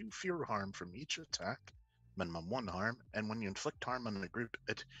 suffer 2 fewer harm from each attack, minimum 1 harm, and when you inflict harm on a group,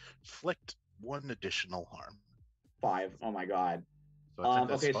 inflict 1 additional harm. 5. Oh, my God. So I think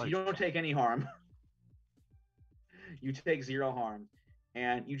that's Okay, so 5. you don't take any harm. You take 0 harm,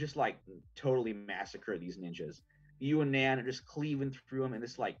 and you just like totally massacre these ninjas. You and Nan are just cleaving through them in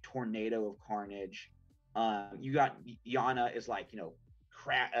this like tornado of carnage. You got Yana is like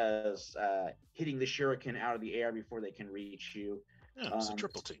hitting the shuriken out of the air before they can reach you. Yeah, it's a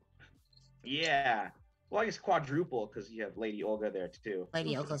triple team. Yeah. Well, I guess quadruple because you have Lady Olga there too.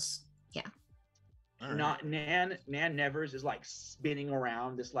 Lady Olga's, yeah. All right. Not Nan Nevers is like spinning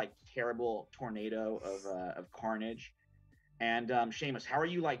around this like terrible tornado of carnage. And Seamus, how are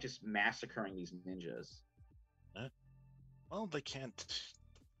you like just massacring these ninjas? Well, they can't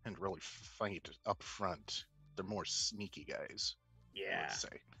really fight up front. They're more sneaky guys, I Yeah. would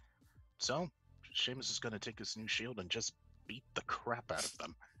say. So, Seamus is going to take his new shield and just beat the crap out of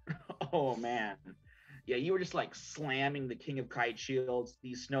them. Oh man. Yeah, you were just like slamming the King of Kite shields.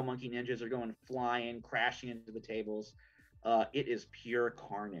 These snow monkey ninjas are going flying, crashing into the tables. It is pure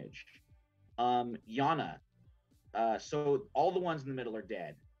carnage. Yana, so all the ones in the middle are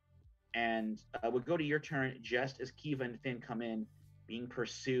dead. And we'll go to your turn just as Kiva and Finn come in, being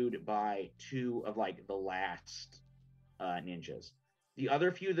pursued by two of like the last ninjas. The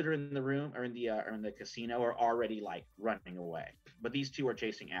other few that are in the room or in the casino are already like running away, but these two are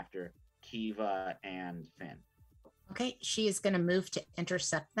chasing after Kiva and Finn. Okay, she is going to move to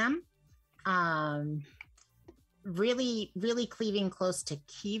intercept them. Really, really cleaving close to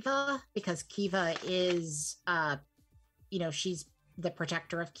Kiva because Kiva is, she's the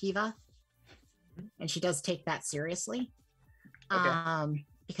protector of Kiva, and she does take that seriously. Okay.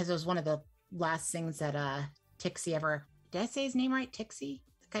 Because it was one of the last things that Tixie ever. Did I say his name right? Tixie,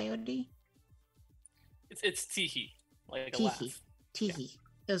 the coyote. It's Teehee, like a Teehee. laugh. Teehee. Yeah.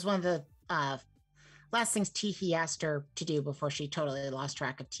 It was one of the last things Teehee asked her to do before she totally lost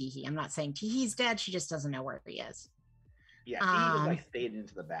track of Teehee. I'm not saying Teehee's dead. She just doesn't know where he is. Yeah, he was like faded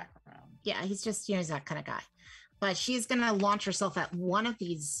into the background. Yeah, he's just, he's that kind of guy. But she's going to launch herself at one of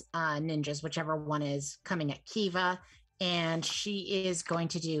these ninjas, whichever one is coming at Kiva, and she is going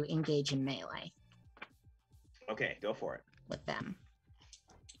to do engage in melee Okay, go for it. with them.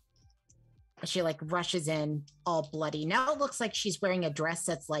 She like rushes in all bloody. Now it looks like she's wearing a dress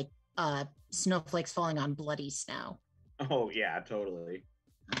that's like snowflakes falling on bloody snow. Oh yeah, totally.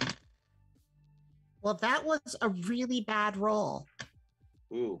 Well, that was a really bad roll.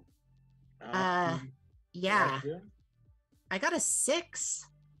 Ooh. Yeah, what do I do? I got a 6.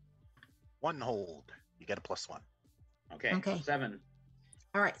 One hold. You get a +1. Okay. Okay. 7.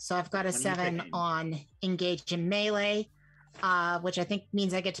 All right, so I've got a When are you 7 picking? on engage in melee, which I think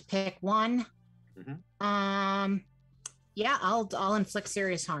means I get to pick one. Mhm. Yeah, I'll inflict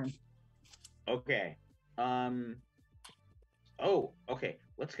serious harm. Okay. Oh, okay.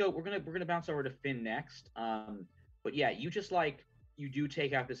 Let's go. We're gonna bounce over to Finn next. But yeah, you just like you do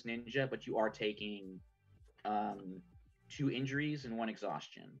take out this ninja, but you are taking 2 injuries and 1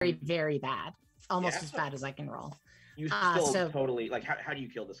 exhaustion. Very, very bad. Almost Yeah, as so- bad as I can roll. You still so- totally like how do you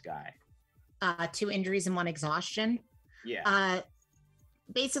kill this guy? 2 injuries and 1 exhaustion. Yeah.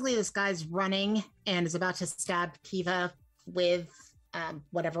 Basically, this guy's running and is about to stab Kiva with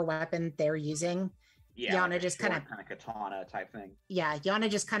whatever weapon they're using. Yeah. Yana like a just short kinda- kind of katana type thing. Yeah, Yana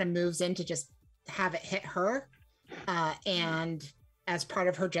just kind of moves in to just have it hit her, and as part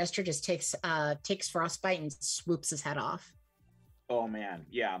of her gesture, just takes frostbite and swoops his head off. Oh man,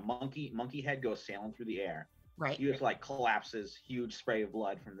 yeah. Monkey head goes sailing through the air. Right. He just like collapses, huge spray of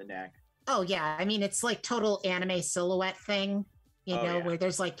blood from the neck. Oh yeah, I mean it's like total anime silhouette thing, Oh, yeah. where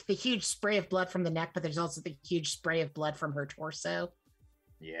there's like the huge spray of blood from the neck, but there's also the huge spray of blood from her torso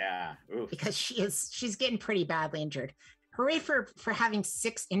Yeah. Oof. because she's getting pretty badly injured. Hooray for having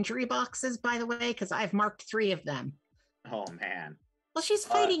 6 injury boxes, by the way, because I've marked 3 of them. Oh man. Well, she's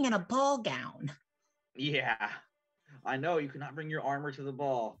fighting in a ball gown. Yeah. I know you cannot bring your armor to the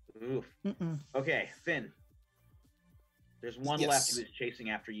ball. Oof. Mm-mm. Okay, Finn. There's one Yes. left who is chasing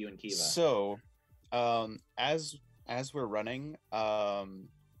after you and Kiva. So, as we're running, I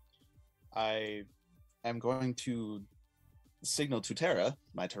am going to signal to Terra,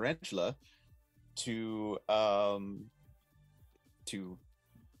 my tarantula, to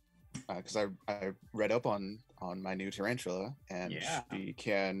because I read up on my new tarantula, and Yeah. she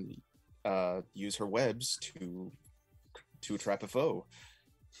can use her webs to trap a foe.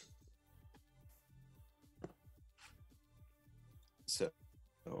 So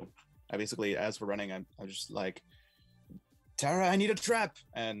I basically, as we're running, I'm just like, Tara, I need a trap,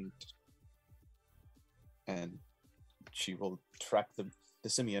 and she will trap the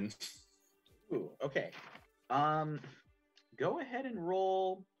simian. Ooh, okay. Go ahead and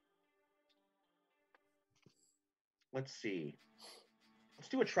roll. Let's see. Let's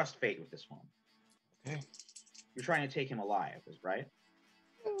do a trust fate with this one. Okay. You're trying to take him alive, right?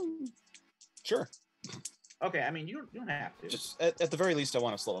 Sure. Okay, I mean you don't have to. Just at the very least, I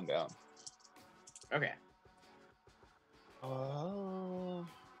want to slow him down. Okay.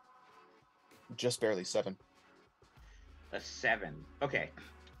 Just barely 7. A 7. Okay.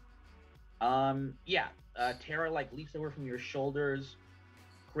 Yeah. Tara like leaps over from your shoulders,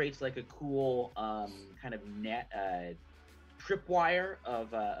 creates like a cool kind of net tripwire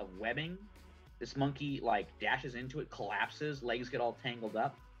of webbing. This monkey like dashes into it, collapses, legs get all tangled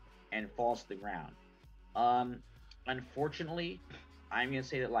up, and falls to the ground. Unfortunately, I'm gonna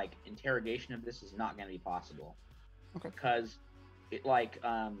say that like interrogation of this is not gonna be possible. Okay. Because it like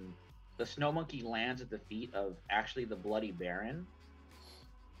the snow monkey lands at the feet of actually the Bloody Baron,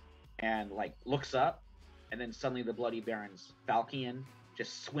 and like looks up, and then suddenly the Bloody Baron's Falcon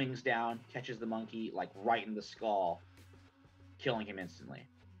just swings down, catches the monkey like right in the skull, killing him instantly.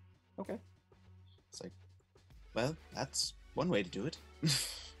 Okay. It's like, well, that's one way to do it.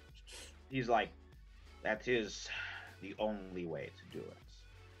 He's like, that is the only way to do it.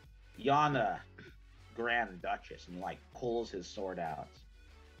 Yana, Grand Duchess, and he like pulls his sword out.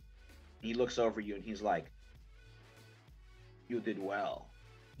 He looks over you and he's like, you did well.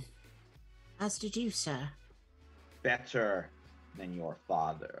 As did you, sir. Better than your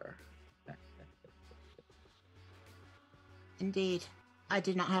father. Indeed. I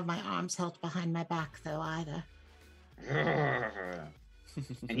did not have my arms held behind my back, though, either.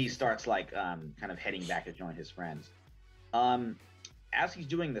 And he starts like kind of heading back to join his friends. As he's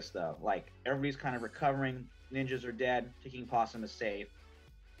doing this though, like everybody's kind of recovering, ninjas are dead, Ticking Possum is safe.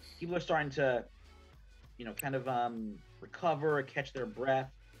 People are starting to, you know, kind of recover, catch their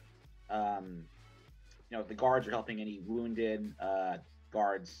breath. You know, the guards are helping any wounded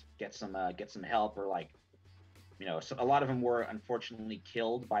guards get some help, or like, you know, so a lot of them were unfortunately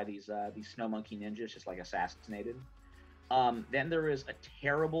killed by these snow monkey ninjas, just like assassinated. Then there is a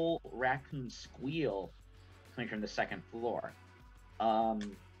terrible raccoon squeal coming from the second floor.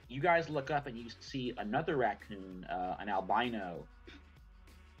 You guys look up and you see another raccoon, an albino,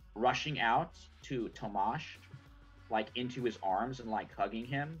 rushing out to Tomash, like into his arms and like hugging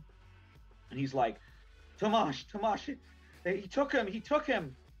him. And he's like, Tomash, he took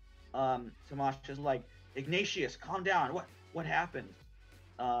him. Tomash is like, Ignatius, calm down. What happened?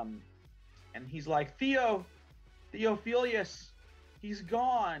 And he's like, Theophilus, he's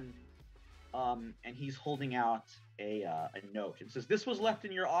gone. And he's holding out a note. It says, this was left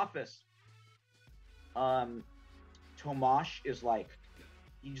in your office. Tomash is like,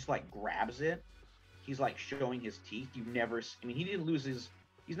 he just like grabs it. He's like showing his teeth. He didn't lose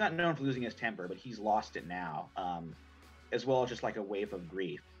he's not known for losing his temper, but he's lost it now. As well as just like a wave of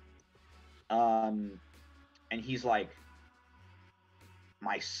grief. And he's like,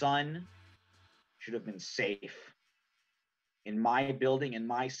 my son should have been safe. In my building, in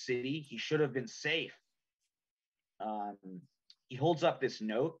my city, he should have been safe. He holds up this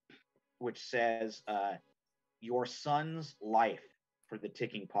note, which says, your son's life for the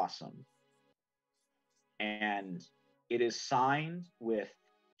Ticking Possum. And it is signed with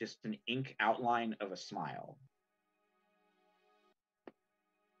just an ink outline of a smile.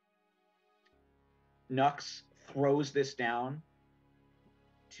 Nux throws this down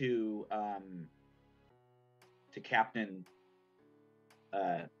to Captain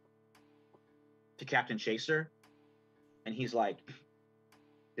Chaser, and he's like,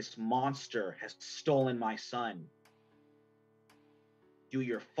 this monster has stolen my son. Do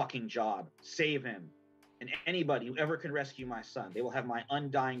your fucking job. Save him. And anybody who ever can rescue my son, they will have my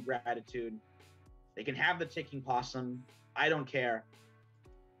undying gratitude. They can have the Ticking Possum. I don't care.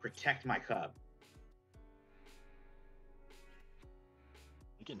 Protect my cub.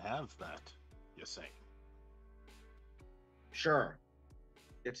 You can have that, you're saying. Sure.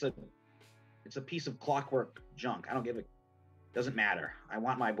 It's a piece of clockwork junk. I don't give a... Doesn't matter. I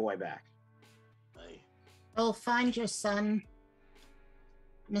want my boy back. Hey. I'll find your son,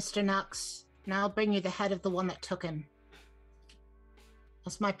 Mr. Nux, and I'll bring you the head of the one that took him.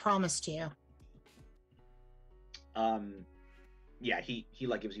 That's my promise to you. Yeah, he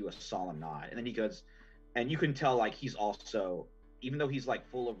like gives you a solemn nod, and then he goes, and you can tell like he's also, even though he's like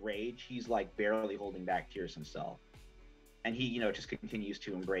full of rage, he's like barely holding back tears himself. And he, you know, just continues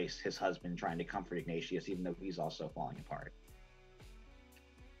to embrace his husband, trying to comfort Ignatius, even though he's also falling apart.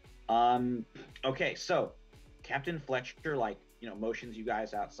 Okay, so Captain Fletcher, like, you know, motions you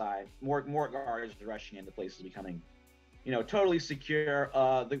guys outside. More guards rushing in. The place is becoming, you know, totally secure.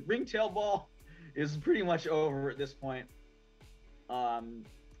 The ringtail ball is pretty much over at this point.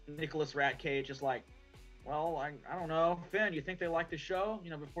 Nicholas Ratcage is like, well, I don't know. Finn, you think they like the show,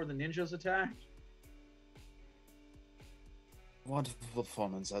 you know, before the ninjas attack? Wonderful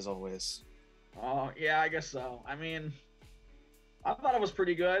performance, as always. Oh, yeah, I guess so. I mean, I thought it was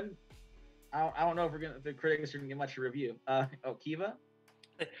pretty good. I don't know if the critics are gonna get much to review. Kiva?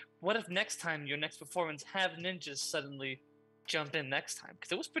 What if next time, your next performance, have ninjas suddenly jump in next time?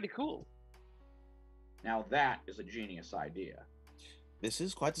 Because it was pretty cool. Now that is a genius idea. This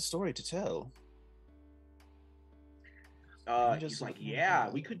is quite the story to tell. I just He's sort like, of- yeah,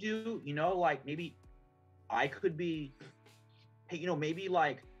 we could do, like maybe I could be, hey, maybe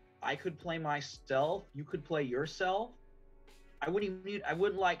like I could play myself, you could play yourself. I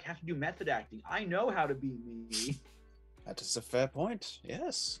wouldn't like have to do method acting. I know how to be me. That is a fair point.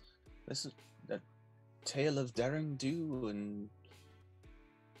 Yes, this is a tale of daring do and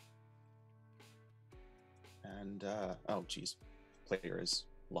oh geez, player is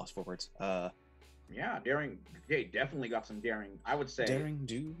lost for words. Yeah, daring. Hey, definitely got some daring. I would say Daring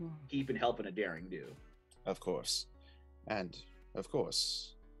do, keep and helping a daring do. of course, and of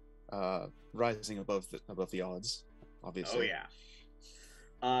course, rising above the odds, obviously. Oh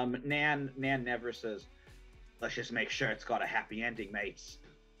yeah. Nan never says, let's just make sure it's got a happy ending, mates.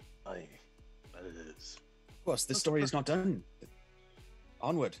 Aye, that it is. Of course, this That's story is not done.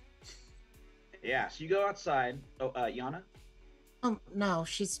 Onward. Yeah, so you go outside. Oh, Yana? Oh no,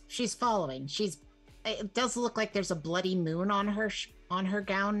 she's following. It does look like there's a bloody moon on her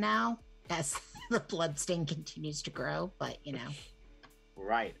gown now as the blood stain continues to grow, but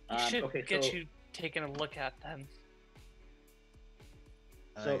Right. We should Okay, get so, you taking a look at them.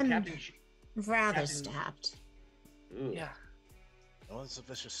 so Aye. Captain... rather Captain- stabbed. Ooh. Yeah. It was a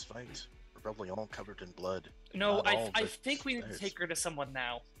vicious fight. We're probably all covered in blood. No, Not all, I but think we need to there's- take her to someone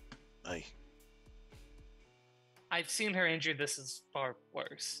now. Aye. I've seen her injured. This is far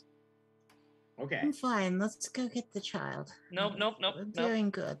worse. Okay. I'm fine. Let's go get the child. Nope, nope, nope, We're nope. doing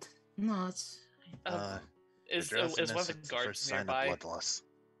good. No, it's Is the drowsiness one of the is the first guards sign of nearby? blood loss.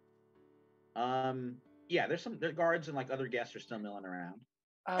 Yeah, there guards and like other guests are still milling around.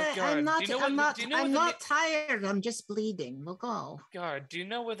 I'm Guard, not. do you know I'm where not. do you know I'm where the not tired. I'm just bleeding. We'll go. guard? Do you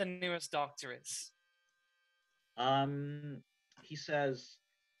know where the nearest doctor is? He says,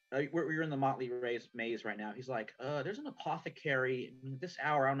 we're in the Motley maze right now. He's like, there's an apothecary. I mean, this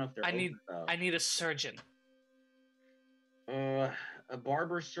hour, I don't know if they're I need- open, I need a surgeon. though. A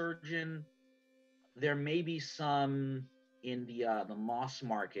barber surgeon. There may be some in the Moss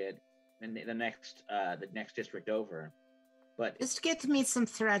Market in the next district over, but Just get me some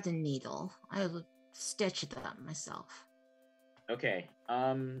thread and needle. I will stitch them myself. okay.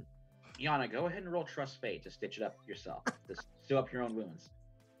 Yana, go ahead and roll Trust Fate to stitch it up yourself. To sew up your own wounds.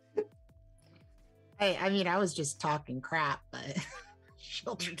 I mean, I was just talking crap, but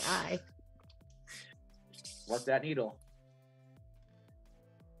she'll try. Work that needle.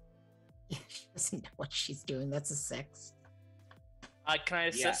 She doesn't know what she's doing. That's a 6. Can I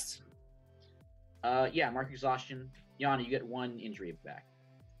assist? Yeah, mark exhaustion. Yana, you get 1 injury back.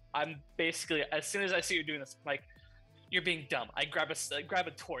 I'm basically, as soon as I see you doing this, I'm like, you're being dumb. I grab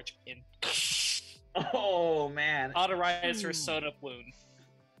a torch and Oh man, autorize her sewed up wound.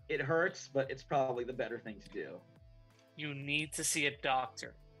 it hurts, but it's probably the better thing to do. You need to see a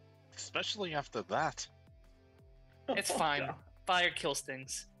doctor. Especially after that. It's fine. Fire kills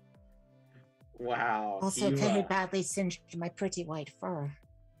things. Wow. Also, you, very badly singed my pretty white fur.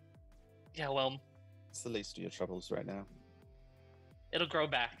 Yeah, well, It's the least of your troubles right now. it'll grow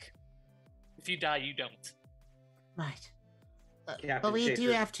back. If you die, you don't. Right. Captain But we do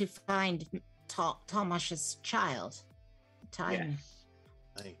Chaser. have to find Tomash's child. Time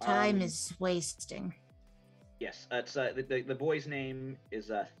Yes. Aye. time is wasting. Yes. It's the boy's name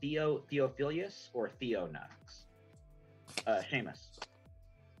is Theophilus or Theonux. Seamus.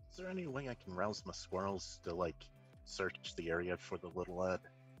 Is there any way I can rouse my squirrels to like search the area for the little lad?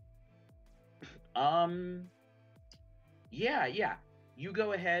 Yeah. You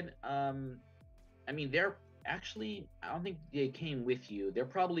go ahead. I mean, they're actually. I don't think they came with you. They're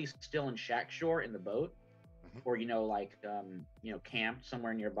probably still in Shackshore in the boat, Mhm. or camped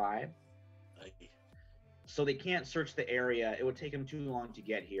somewhere nearby. Aye. So they can't search the area. It would take them too long to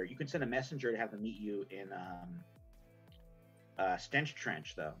get here. You can send a messenger to have them meet you in Stench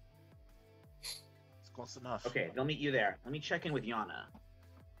Trench, though. It's close enough. Okay, they'll meet you there. Let me check in with Yana.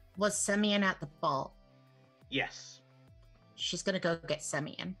 Was Semyon at the ball? Yes. She's gonna go get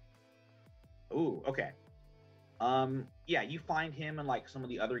Semyon. Ooh, okay. Yeah, you find him and like some of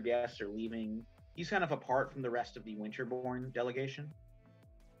the other guests are leaving. He's kind of apart from the rest of the Winterborn delegation.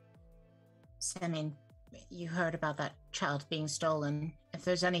 Semyon, you heard about that child being stolen. If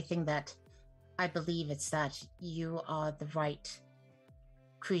there's anything that I believe, it's that you are the right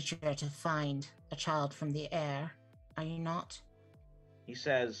creature to find a child from the air. Are you not? He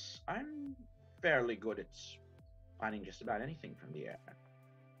says, I'm fairly good at finding just about anything from the air.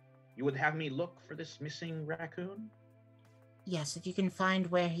 You would have me look for this missing raccoon? Yes, if you can find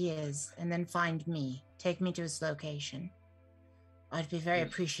where he is and then find me, take me to his location. I'd be very Yes.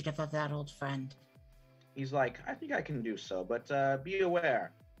 appreciative of that, old friend. He's like, I think I can do so, but be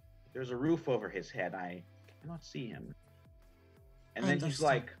aware. There's a roof over his head. I cannot see him. And then he's Understood.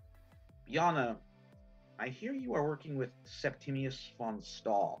 like, Yana, I hear you are working with Septimius von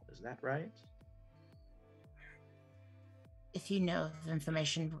Stahl. Is that right? If you know of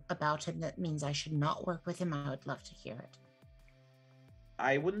information about him that means I should not work with him, I would love to hear it.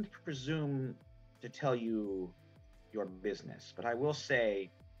 I wouldn't presume to tell you your business, but I will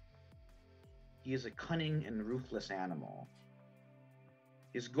say he is a cunning and ruthless animal.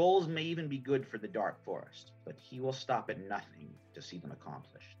 His goals may even be good for the Dark Forest, but he will stop at nothing to see them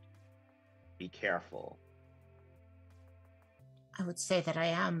accomplished. Be careful. I would say that I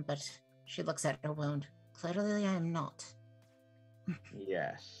am, but she looks at her wound. Clearly, I am not.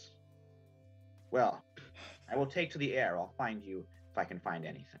 Yes. Well, I will take to the air. I'll find you if I can find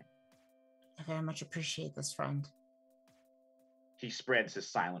anything. I very much appreciate this, friend. He spreads his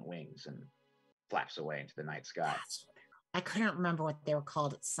silent wings and flaps away into the night sky. I couldn't remember what they were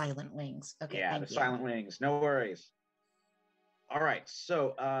called. Silent wings. Okay, Yeah, thank the you. silent wings. No worries. All right,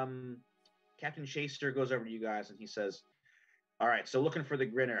 so Captain Chaser goes over to you guys and he says, all right, so looking for the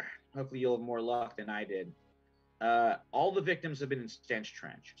Grinner. Hopefully you'll have more luck than I did. All the victims have been in Stench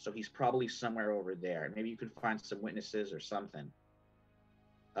Trench, so he's probably somewhere over there. Maybe you can find some witnesses or something.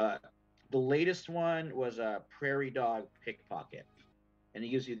 The latest one was a prairie dog pickpocket, and he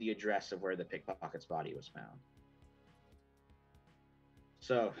gives you the address of where the pickpocket's body was found.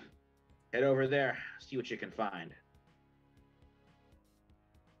 So, head over there, see what you can find.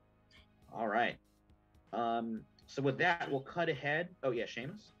 All right. So with that, we'll cut ahead. Oh yeah,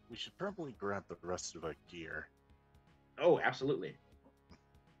 Seamus? We should probably grab the rest of our gear. Oh, absolutely.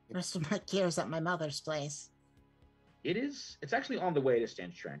 The rest of my gear is at my mother's place. It's actually on the way to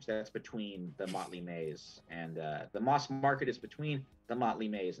Stench Trench. That's between the Motley Maze and the Moss Market is between the Motley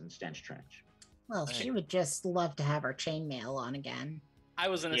Maze and Stench Trench. Well, she would just love to have her chainmail on again. I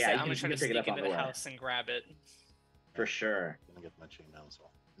was gonna Yeah, say you I'm can- gonna try you to can pick it sneak up on into the the way. house and grab it. For sure. I'm gonna get my chainmail as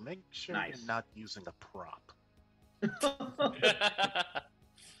well. Make sure Nice. you're not using a prop.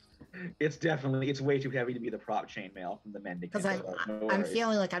 It's way too heavy to be the prop chainmail from the mendicant. Because I'm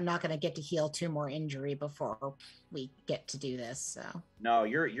feeling like I'm not going to get to heal 2 more injury before we get to do this. So No,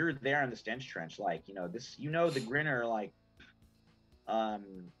 you're there in the Stench Trench. Like, the Grinner, like,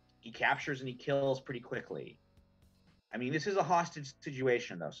 he captures and he kills pretty quickly. I mean, this is a hostage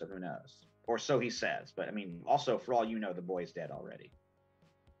situation, though, so who knows? Or so he says. But, I mean, also, for all you know, the boy's dead already.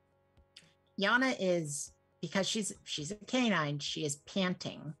 Yana is, because she's a canine, she is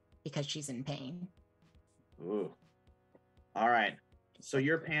panting because she's in pain. Ooh. All right. So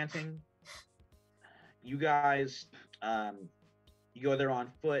you're panting. You guys, you go there on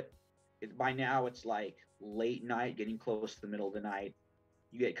foot. By now, it's like late night, getting close to the middle of the night.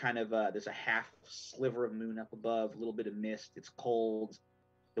 You get kind of there's a half sliver of moon up above, a little bit of mist. It's cold.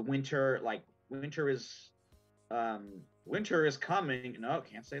 The winter is coming. No,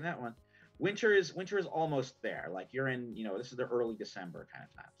 can't say that one. Winter is almost there. Like you're in, this is the early December kind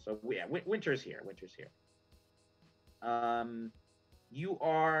of time. So yeah, winter's here. Winter's here. You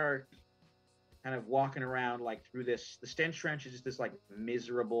are kind of walking around like through this. The Stench Trench is just this like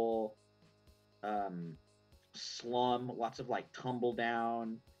miserable slum. Lots of like tumble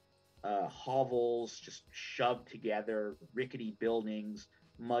down hovels just shoved together, rickety buildings,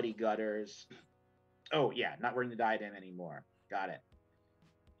 muddy gutters. Oh yeah, not wearing the diadem anymore. Got it.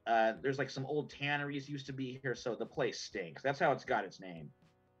 There's like some old tanneries used to be here, so the place stinks. That's how it's got its name,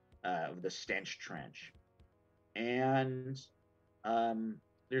 of the Stench Trench. And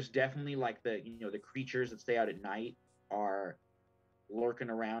there's definitely like the creatures that stay out at night are lurking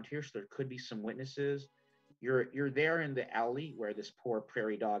around here, so there could be some witnesses. You're there in the alley where this poor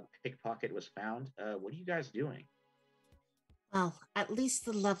prairie dog pickpocket was found. What are you guys doing? Well, at least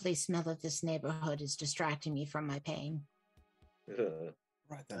the lovely smell of this neighborhood is distracting me from my pain.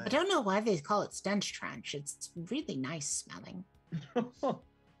 Right then. I don't know why they call it Stench Trench. It's really nice smelling. I'm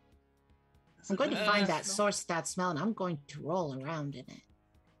going to find that source of that smell, and I'm going to roll around in it.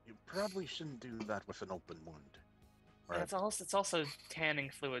 You probably shouldn't do that with an open wound. Yeah, it's also tanning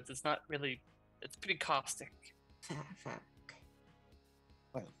fluids. It's not really. It's pretty caustic. Fair. Okay.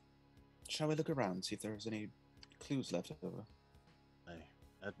 Well, shall we look around, see if there's any clues left over? Hey,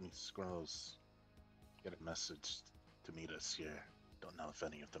 Edmund Scrolls get a message to meet us here. Don't know if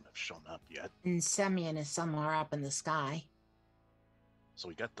any of them have shown up yet. And Semyon is somewhere up in the sky. So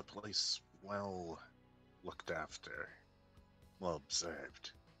we got the place well looked after, well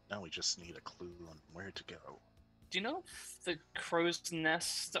observed. Now we just need a clue on where to go. Do you know if the Crow's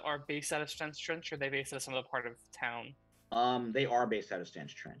Nest are based out of Stench Trench, or are they based out of some other part of town? They are based out of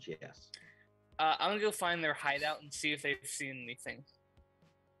Stench Trench, yes. I'm gonna go find their hideout and see if they've seen anything.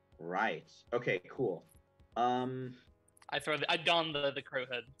 Right. Okay, cool. I don the crow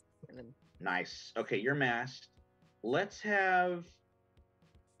head, and then Nice. Okay, you're masked. Let's have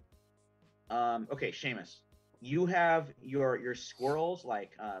okay, Seamus. You have your squirrels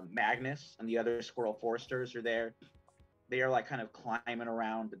like Magnus and the other squirrel foresters are there. They are like kind of climbing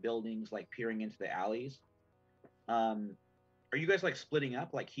around the buildings, like peering into the alleys. Are you guys like splitting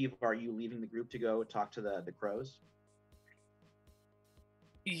up? Like Kiva, are you leaving the group to go talk to the crows?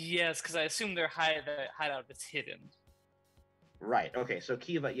 yes, because I assume their hideout is hidden. Right. Okay. So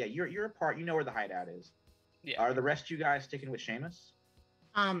Kiva, yeah, you're a part. You know where the hideout is. Yeah. Are the rest of you guys sticking with Seamus?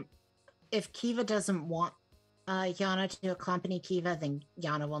 If Kiva doesn't want Yana to accompany Kiva, then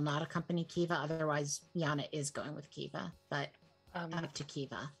Yana will not accompany Kiva. Otherwise, Yana is going with Kiva, but up to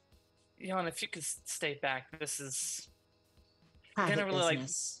Kiva. Jan, if you could stay back, this is Private don't really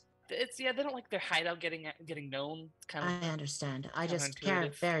business. they don't like their hideout getting known. It's kind of I understand. I just care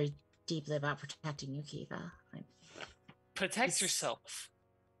counterintuitive. very deeply about protecting you, Kiva. Protect It's- yourself.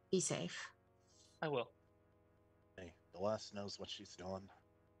 Be safe. I will. Hey, Celeste knows what she's doing.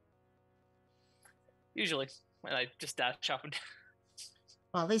 Usually, when I just dash up and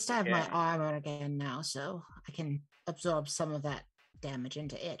Well, at least I have my Okay. armor again now, so I can absorb some of that damage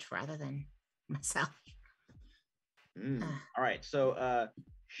into it rather than myself. All right. So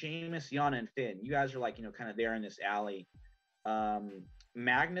Seamus, Yana, and Finn, you guys are like, kind of there in this alley.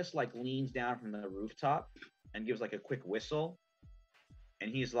 Magnus like leans down from the rooftop and gives like a quick whistle. And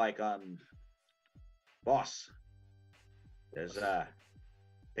he's like, boss, there's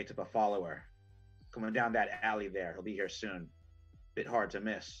picked up a follower coming down that alley there. He'll be here soon. Bit hard to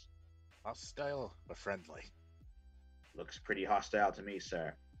miss. Hostile but friendly. Looks pretty hostile to me,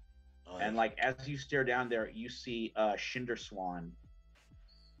 sir. Oh, And like as you stare down there, you see Shinder Swan,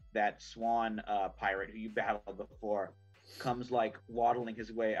 that swan pirate who you battled before, comes like waddling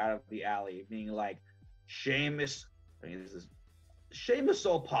his way out of the alley, being like, Seamus, this is Seamus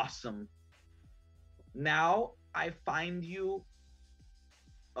Opossum. Now I find you,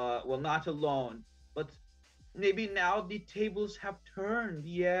 well, not alone, but maybe now the tables have turned,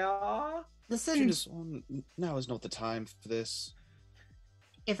 yeah? Listen, Just now is not the time for this.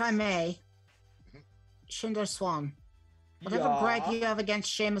 if I may, Shinder Swan, whatever gripe you have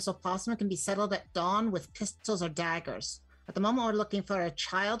against Seamus Opossum can be settled at dawn with pistols or daggers. At the moment, we're looking for a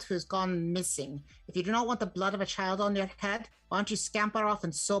child who's gone missing. If you do not want the blood of a child on your head, why don't you scamper off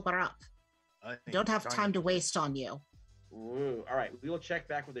and sober up? I We don't have trying time to waste on you. Ooh, all right, we will check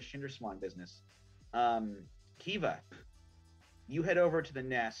back with the Shinder Swan business. Kiva, you head over to the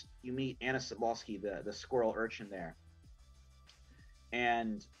nest. You meet Anna Sobolski, the squirrel urchin there.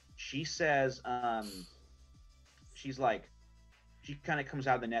 And she says, she's like, she kind of comes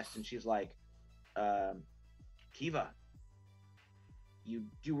out of the nest and she's like, Kiva, you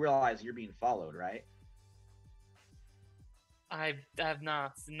do realize you're being followed, right? I have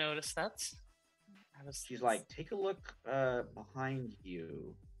not noticed that. She's like, take a look behind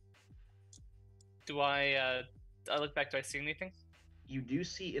you. Do I look back? Do I see anything? You do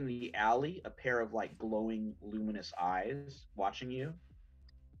see in the alley a pair of like glowing, luminous eyes watching you.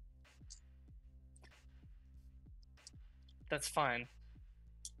 That's fine.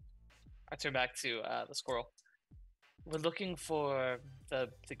 I turn back to the squirrel. We're looking for the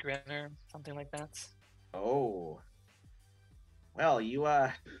grinner, something like that. Oh, well, you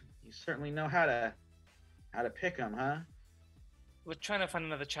certainly know how to pick them, huh? We're trying to find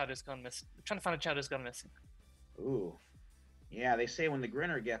another child who's gone missing. We're trying to find a child who's gone missing. Ooh, yeah. They say when the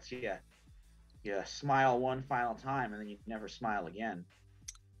grinner gets you, you smile one final time and then you never smile again.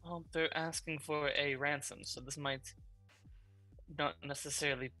 Well, they're asking for a ransom, so this might not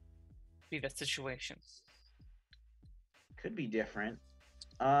necessarily be the situation. Could be different.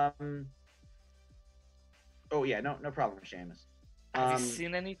 Oh yeah, no problem, Seamus. Have you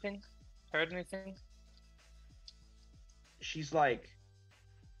seen anything? Heard anything? She's like,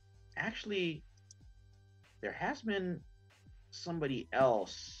 actually, there has been somebody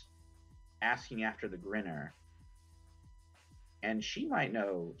else asking after the grinner, and she might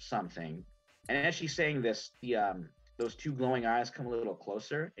know something. And as she's saying this, the those two glowing eyes come a little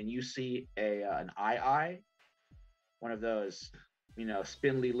closer, and you see an eye, one of those,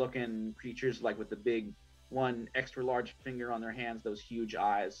 spindly looking creatures, like with the big one extra large finger on their hands, those huge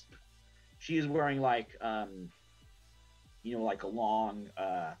eyes. She is wearing like like a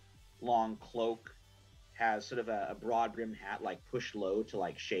long cloak, has sort of a broad brimmed hat, like pushed low to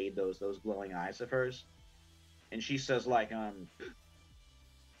like shade those glowing eyes of hers. And she says like,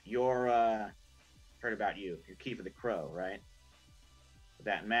 you're heard about you. You're Kiva the Crow, right?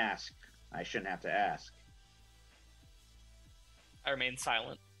 That mask. I shouldn't have to ask. I remain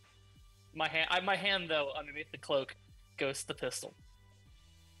silent. My hand though, underneath the cloak, goes to the pistol.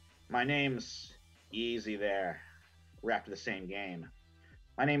 My name's easy there. We're after the same game.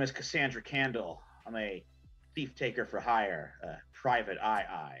 My name is Cassandra Candle. I'm a thief taker for hire, a private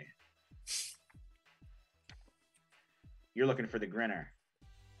eye. You're looking for the Grinner.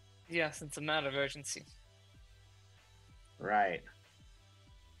 Yes, it's a matter of urgency. Right.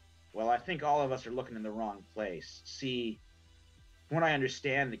 Well, I think all of us are looking in the wrong place. See, from what I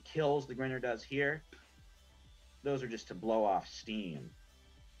understand, the kills the Grinner does here, those are just to blow off steam.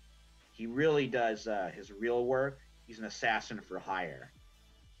 He really does his real work. He's an assassin for hire,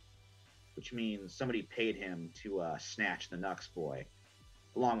 which means somebody paid him to snatch the Nux boy,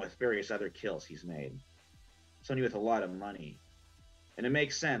 along with various other kills he's made. Somebody with a lot of money. And it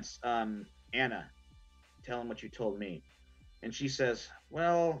makes sense. Anna, tell him what you told me. And she says,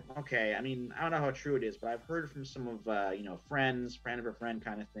 well, okay, I mean, I don't know how true it is, but I've heard from some of, friends, friend of a friend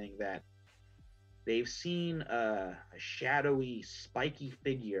kind of thing, that they've seen a shadowy, spiky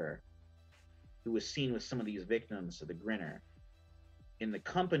figure who was seen with some of these victims of the Grinner in the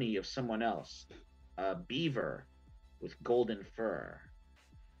company of someone else, a beaver with golden fur.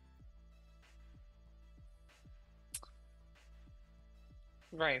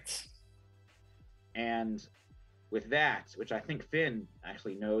 Right. And with that, which I think Finn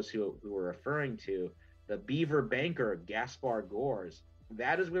actually knows who we're referring to, the beaver banker, Gaspar Gores,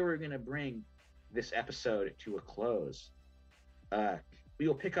 that is where we're going to bring this episode to a close. We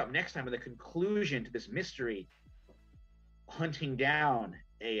will pick up next time with a conclusion to this mystery, hunting down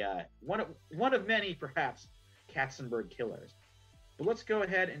a one of many, perhaps, Katzenberg killers. But let's go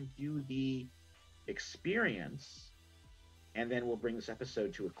ahead and do the experience, and then we'll bring this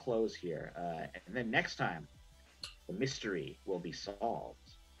episode to a close here. And then next time, the mystery will be solved.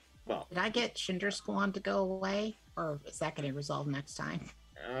 Well, did I get Shindersquan to go away, or is that going to resolve next time?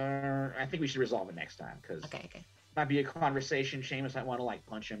 I think we should resolve it next time, because Okay. might be a conversation. Seamus might want to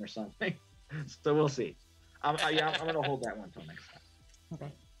punch him or something. So we'll see. I'm going to hold that one until next time.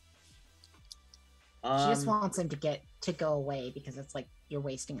 Okay. She just wants him to go away because it's like you're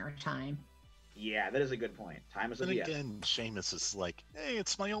wasting our time. Yeah, that is a good point. Time is of And the again, Seamus is like, hey,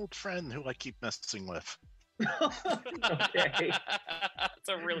 it's my old friend who I keep messing with. Okay. It's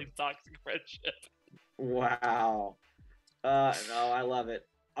a really toxic friendship. Wow. No, I love it.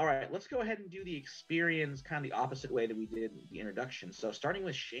 All right, let's go ahead and do the experience kind of the opposite way that we did the introduction. So starting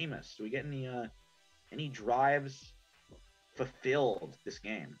with Seamus, do we get any drives fulfilled this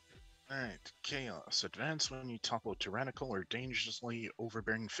game? Alright, Chaos. Advance when you topple a tyrannical or dangerously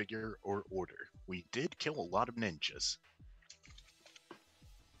overbearing figure or order. We did kill a lot of ninjas.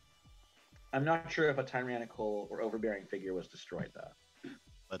 I'm not sure if a tyrannical or overbearing figure was destroyed, though.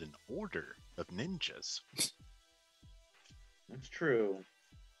 But an order of ninjas. That's true.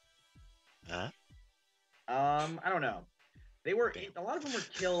 Huh? I don't know. They were Damn. a lot of them were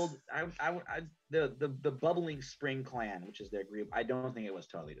killed. The Bubbling Spring Clan, which is their group, I don't think it was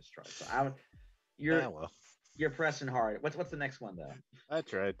totally destroyed. So you're pressing hard. What's the next one though? I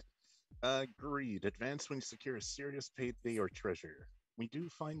tried. Greed. Advance when you secure a serious payday or treasure. We do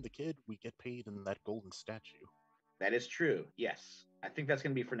find the kid, we get paid in that golden statue. That is true. Yes, I think that's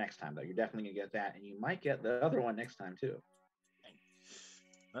going to be for next time though. You're definitely going to get that, and you might get the other one next time too.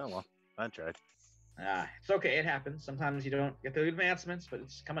 Oh well, I tried. It's okay. It happens. Sometimes you don't get the advancements, but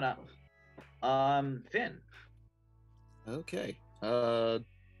it's coming up. Finn. Okay.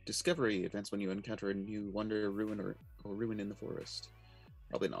 Discovery. Advance when you encounter a new wonder, ruin, or ruin in the forest.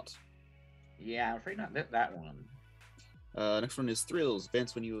 Probably not. Yeah, I'm afraid not that one. Next one is Thrills.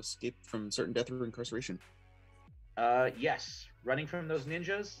 Advance when you escape from certain death or incarceration. Yes. Running from those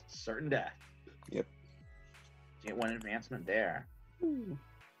ninjas, certain death. Yep. Get one advancement there. Ooh.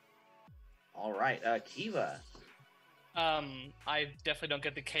 All right, Kiva. I definitely don't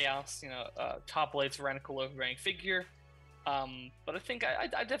get the chaos, top blade tyrannical overbearing figure. But I think I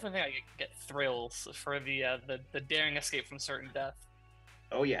definitely think I get thrills for the daring escape from certain death.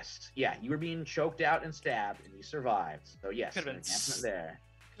 Oh yes, yeah. You were being choked out and stabbed, and you survived. So yes, Could've been advancement there.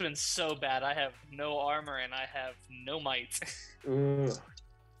 Could have been so bad. I have no armor and I have no might. Ooh.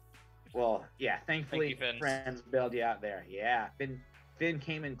 Well, yeah. Thankfully, Thank you, Finn. friends bailed you out there. Yeah, Finn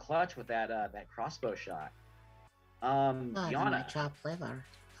came in clutch with that crossbow shot. Yana. Chopped liver.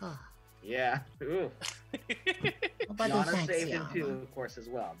 Oh. Yeah. Ooh. Nobody Yana thanks saved him Yana. too, of course, as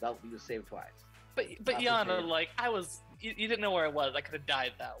well. He was saved twice. But Not Yana, prepared. you didn't know where I was. I could have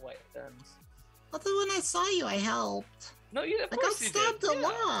died that way. Then. Although when I saw you, I helped. No, of I got course you did. stabbed a Yeah.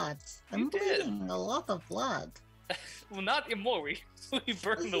 lot. I'm You did. bleeding a lot of blood. Well, not anymore. We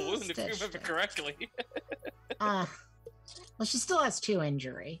burned the wound, if you remember correctly. Well, she still has 2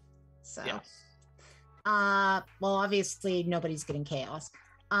 injury. So. Yeah. Well, obviously nobody's getting chaos.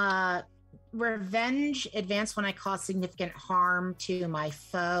 Revenge advance when I cause significant harm to my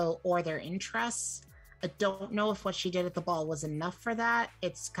foe or their interests. I don't know if what she did at the ball was enough for that.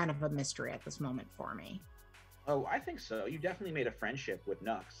 It's kind of a mystery at this moment for me. Oh, I think so. You definitely made a friendship with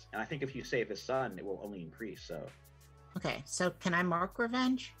Nux, and I think if you save his son, it will only increase. So. Okay, so can I mark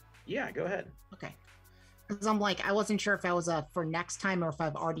revenge? Yeah, go ahead. Okay. Because I'm like, I wasn't sure if that was for next time or if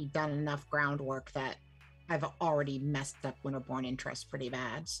I've already done enough groundwork that I've already messed up Winterborn interest pretty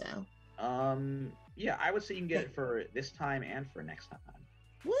bad, so. Yeah, I would say you can get it for this time and for next time.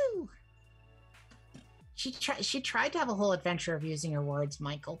 Woo! She tried to have a whole adventure of using her words,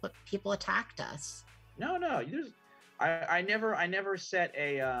 Michael, but people attacked us. No, I never set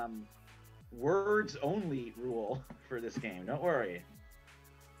a words only rule for this game. Don't worry.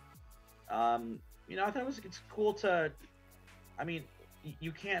 I thought it's cool to. I mean,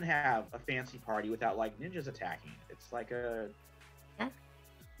 you can't have a fancy party without like ninjas attacking. It's like you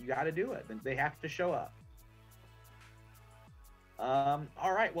got to do it. They have to show up.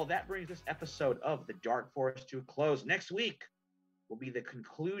 All right. Well, that brings this episode of the Dark Forest to a close. Next week will be the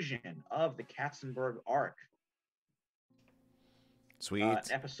conclusion of the Katzenberg arc. Sweet.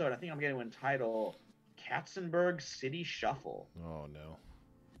 Episode. I think I'm going to entitle Katzenberg City Shuffle. Oh no.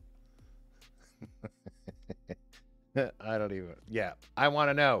 I don't even. Yeah, I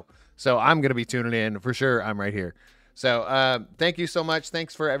want to know. So I'm going to be tuning in for sure. I'm right here. So thank you so much.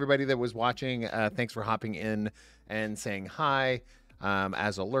 Thanks for everybody that was watching. Thanks for hopping in and saying hi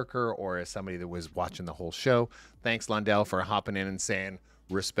as a lurker or as somebody that was watching the whole show. Thanks, Lundell, for hopping in and saying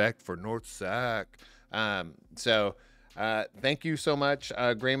respect for North Sac. Thank you so much,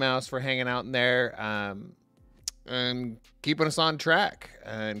 Gray Mouse, for hanging out in there and keeping us on track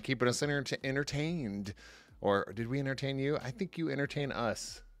and keeping us entertained. Or did we entertain you? I think you entertain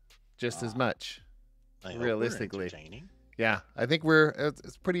us just as much. Realistically, yeah, I think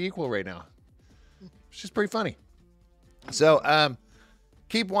it's pretty equal right now. It's just pretty funny. So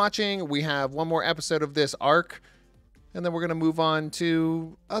keep watching. We have one more episode of this arc, and then we're gonna move on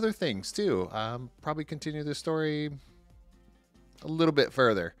to other things too. Probably continue the story a little bit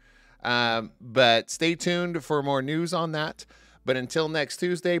further, but stay tuned for more news on that. But until next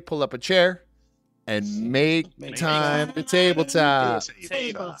Tuesday, pull up a chair and make time to tabletop.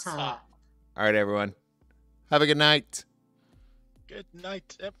 Tabletop. All right, everyone. Have a good night. Good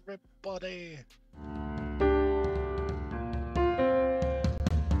night, everybody.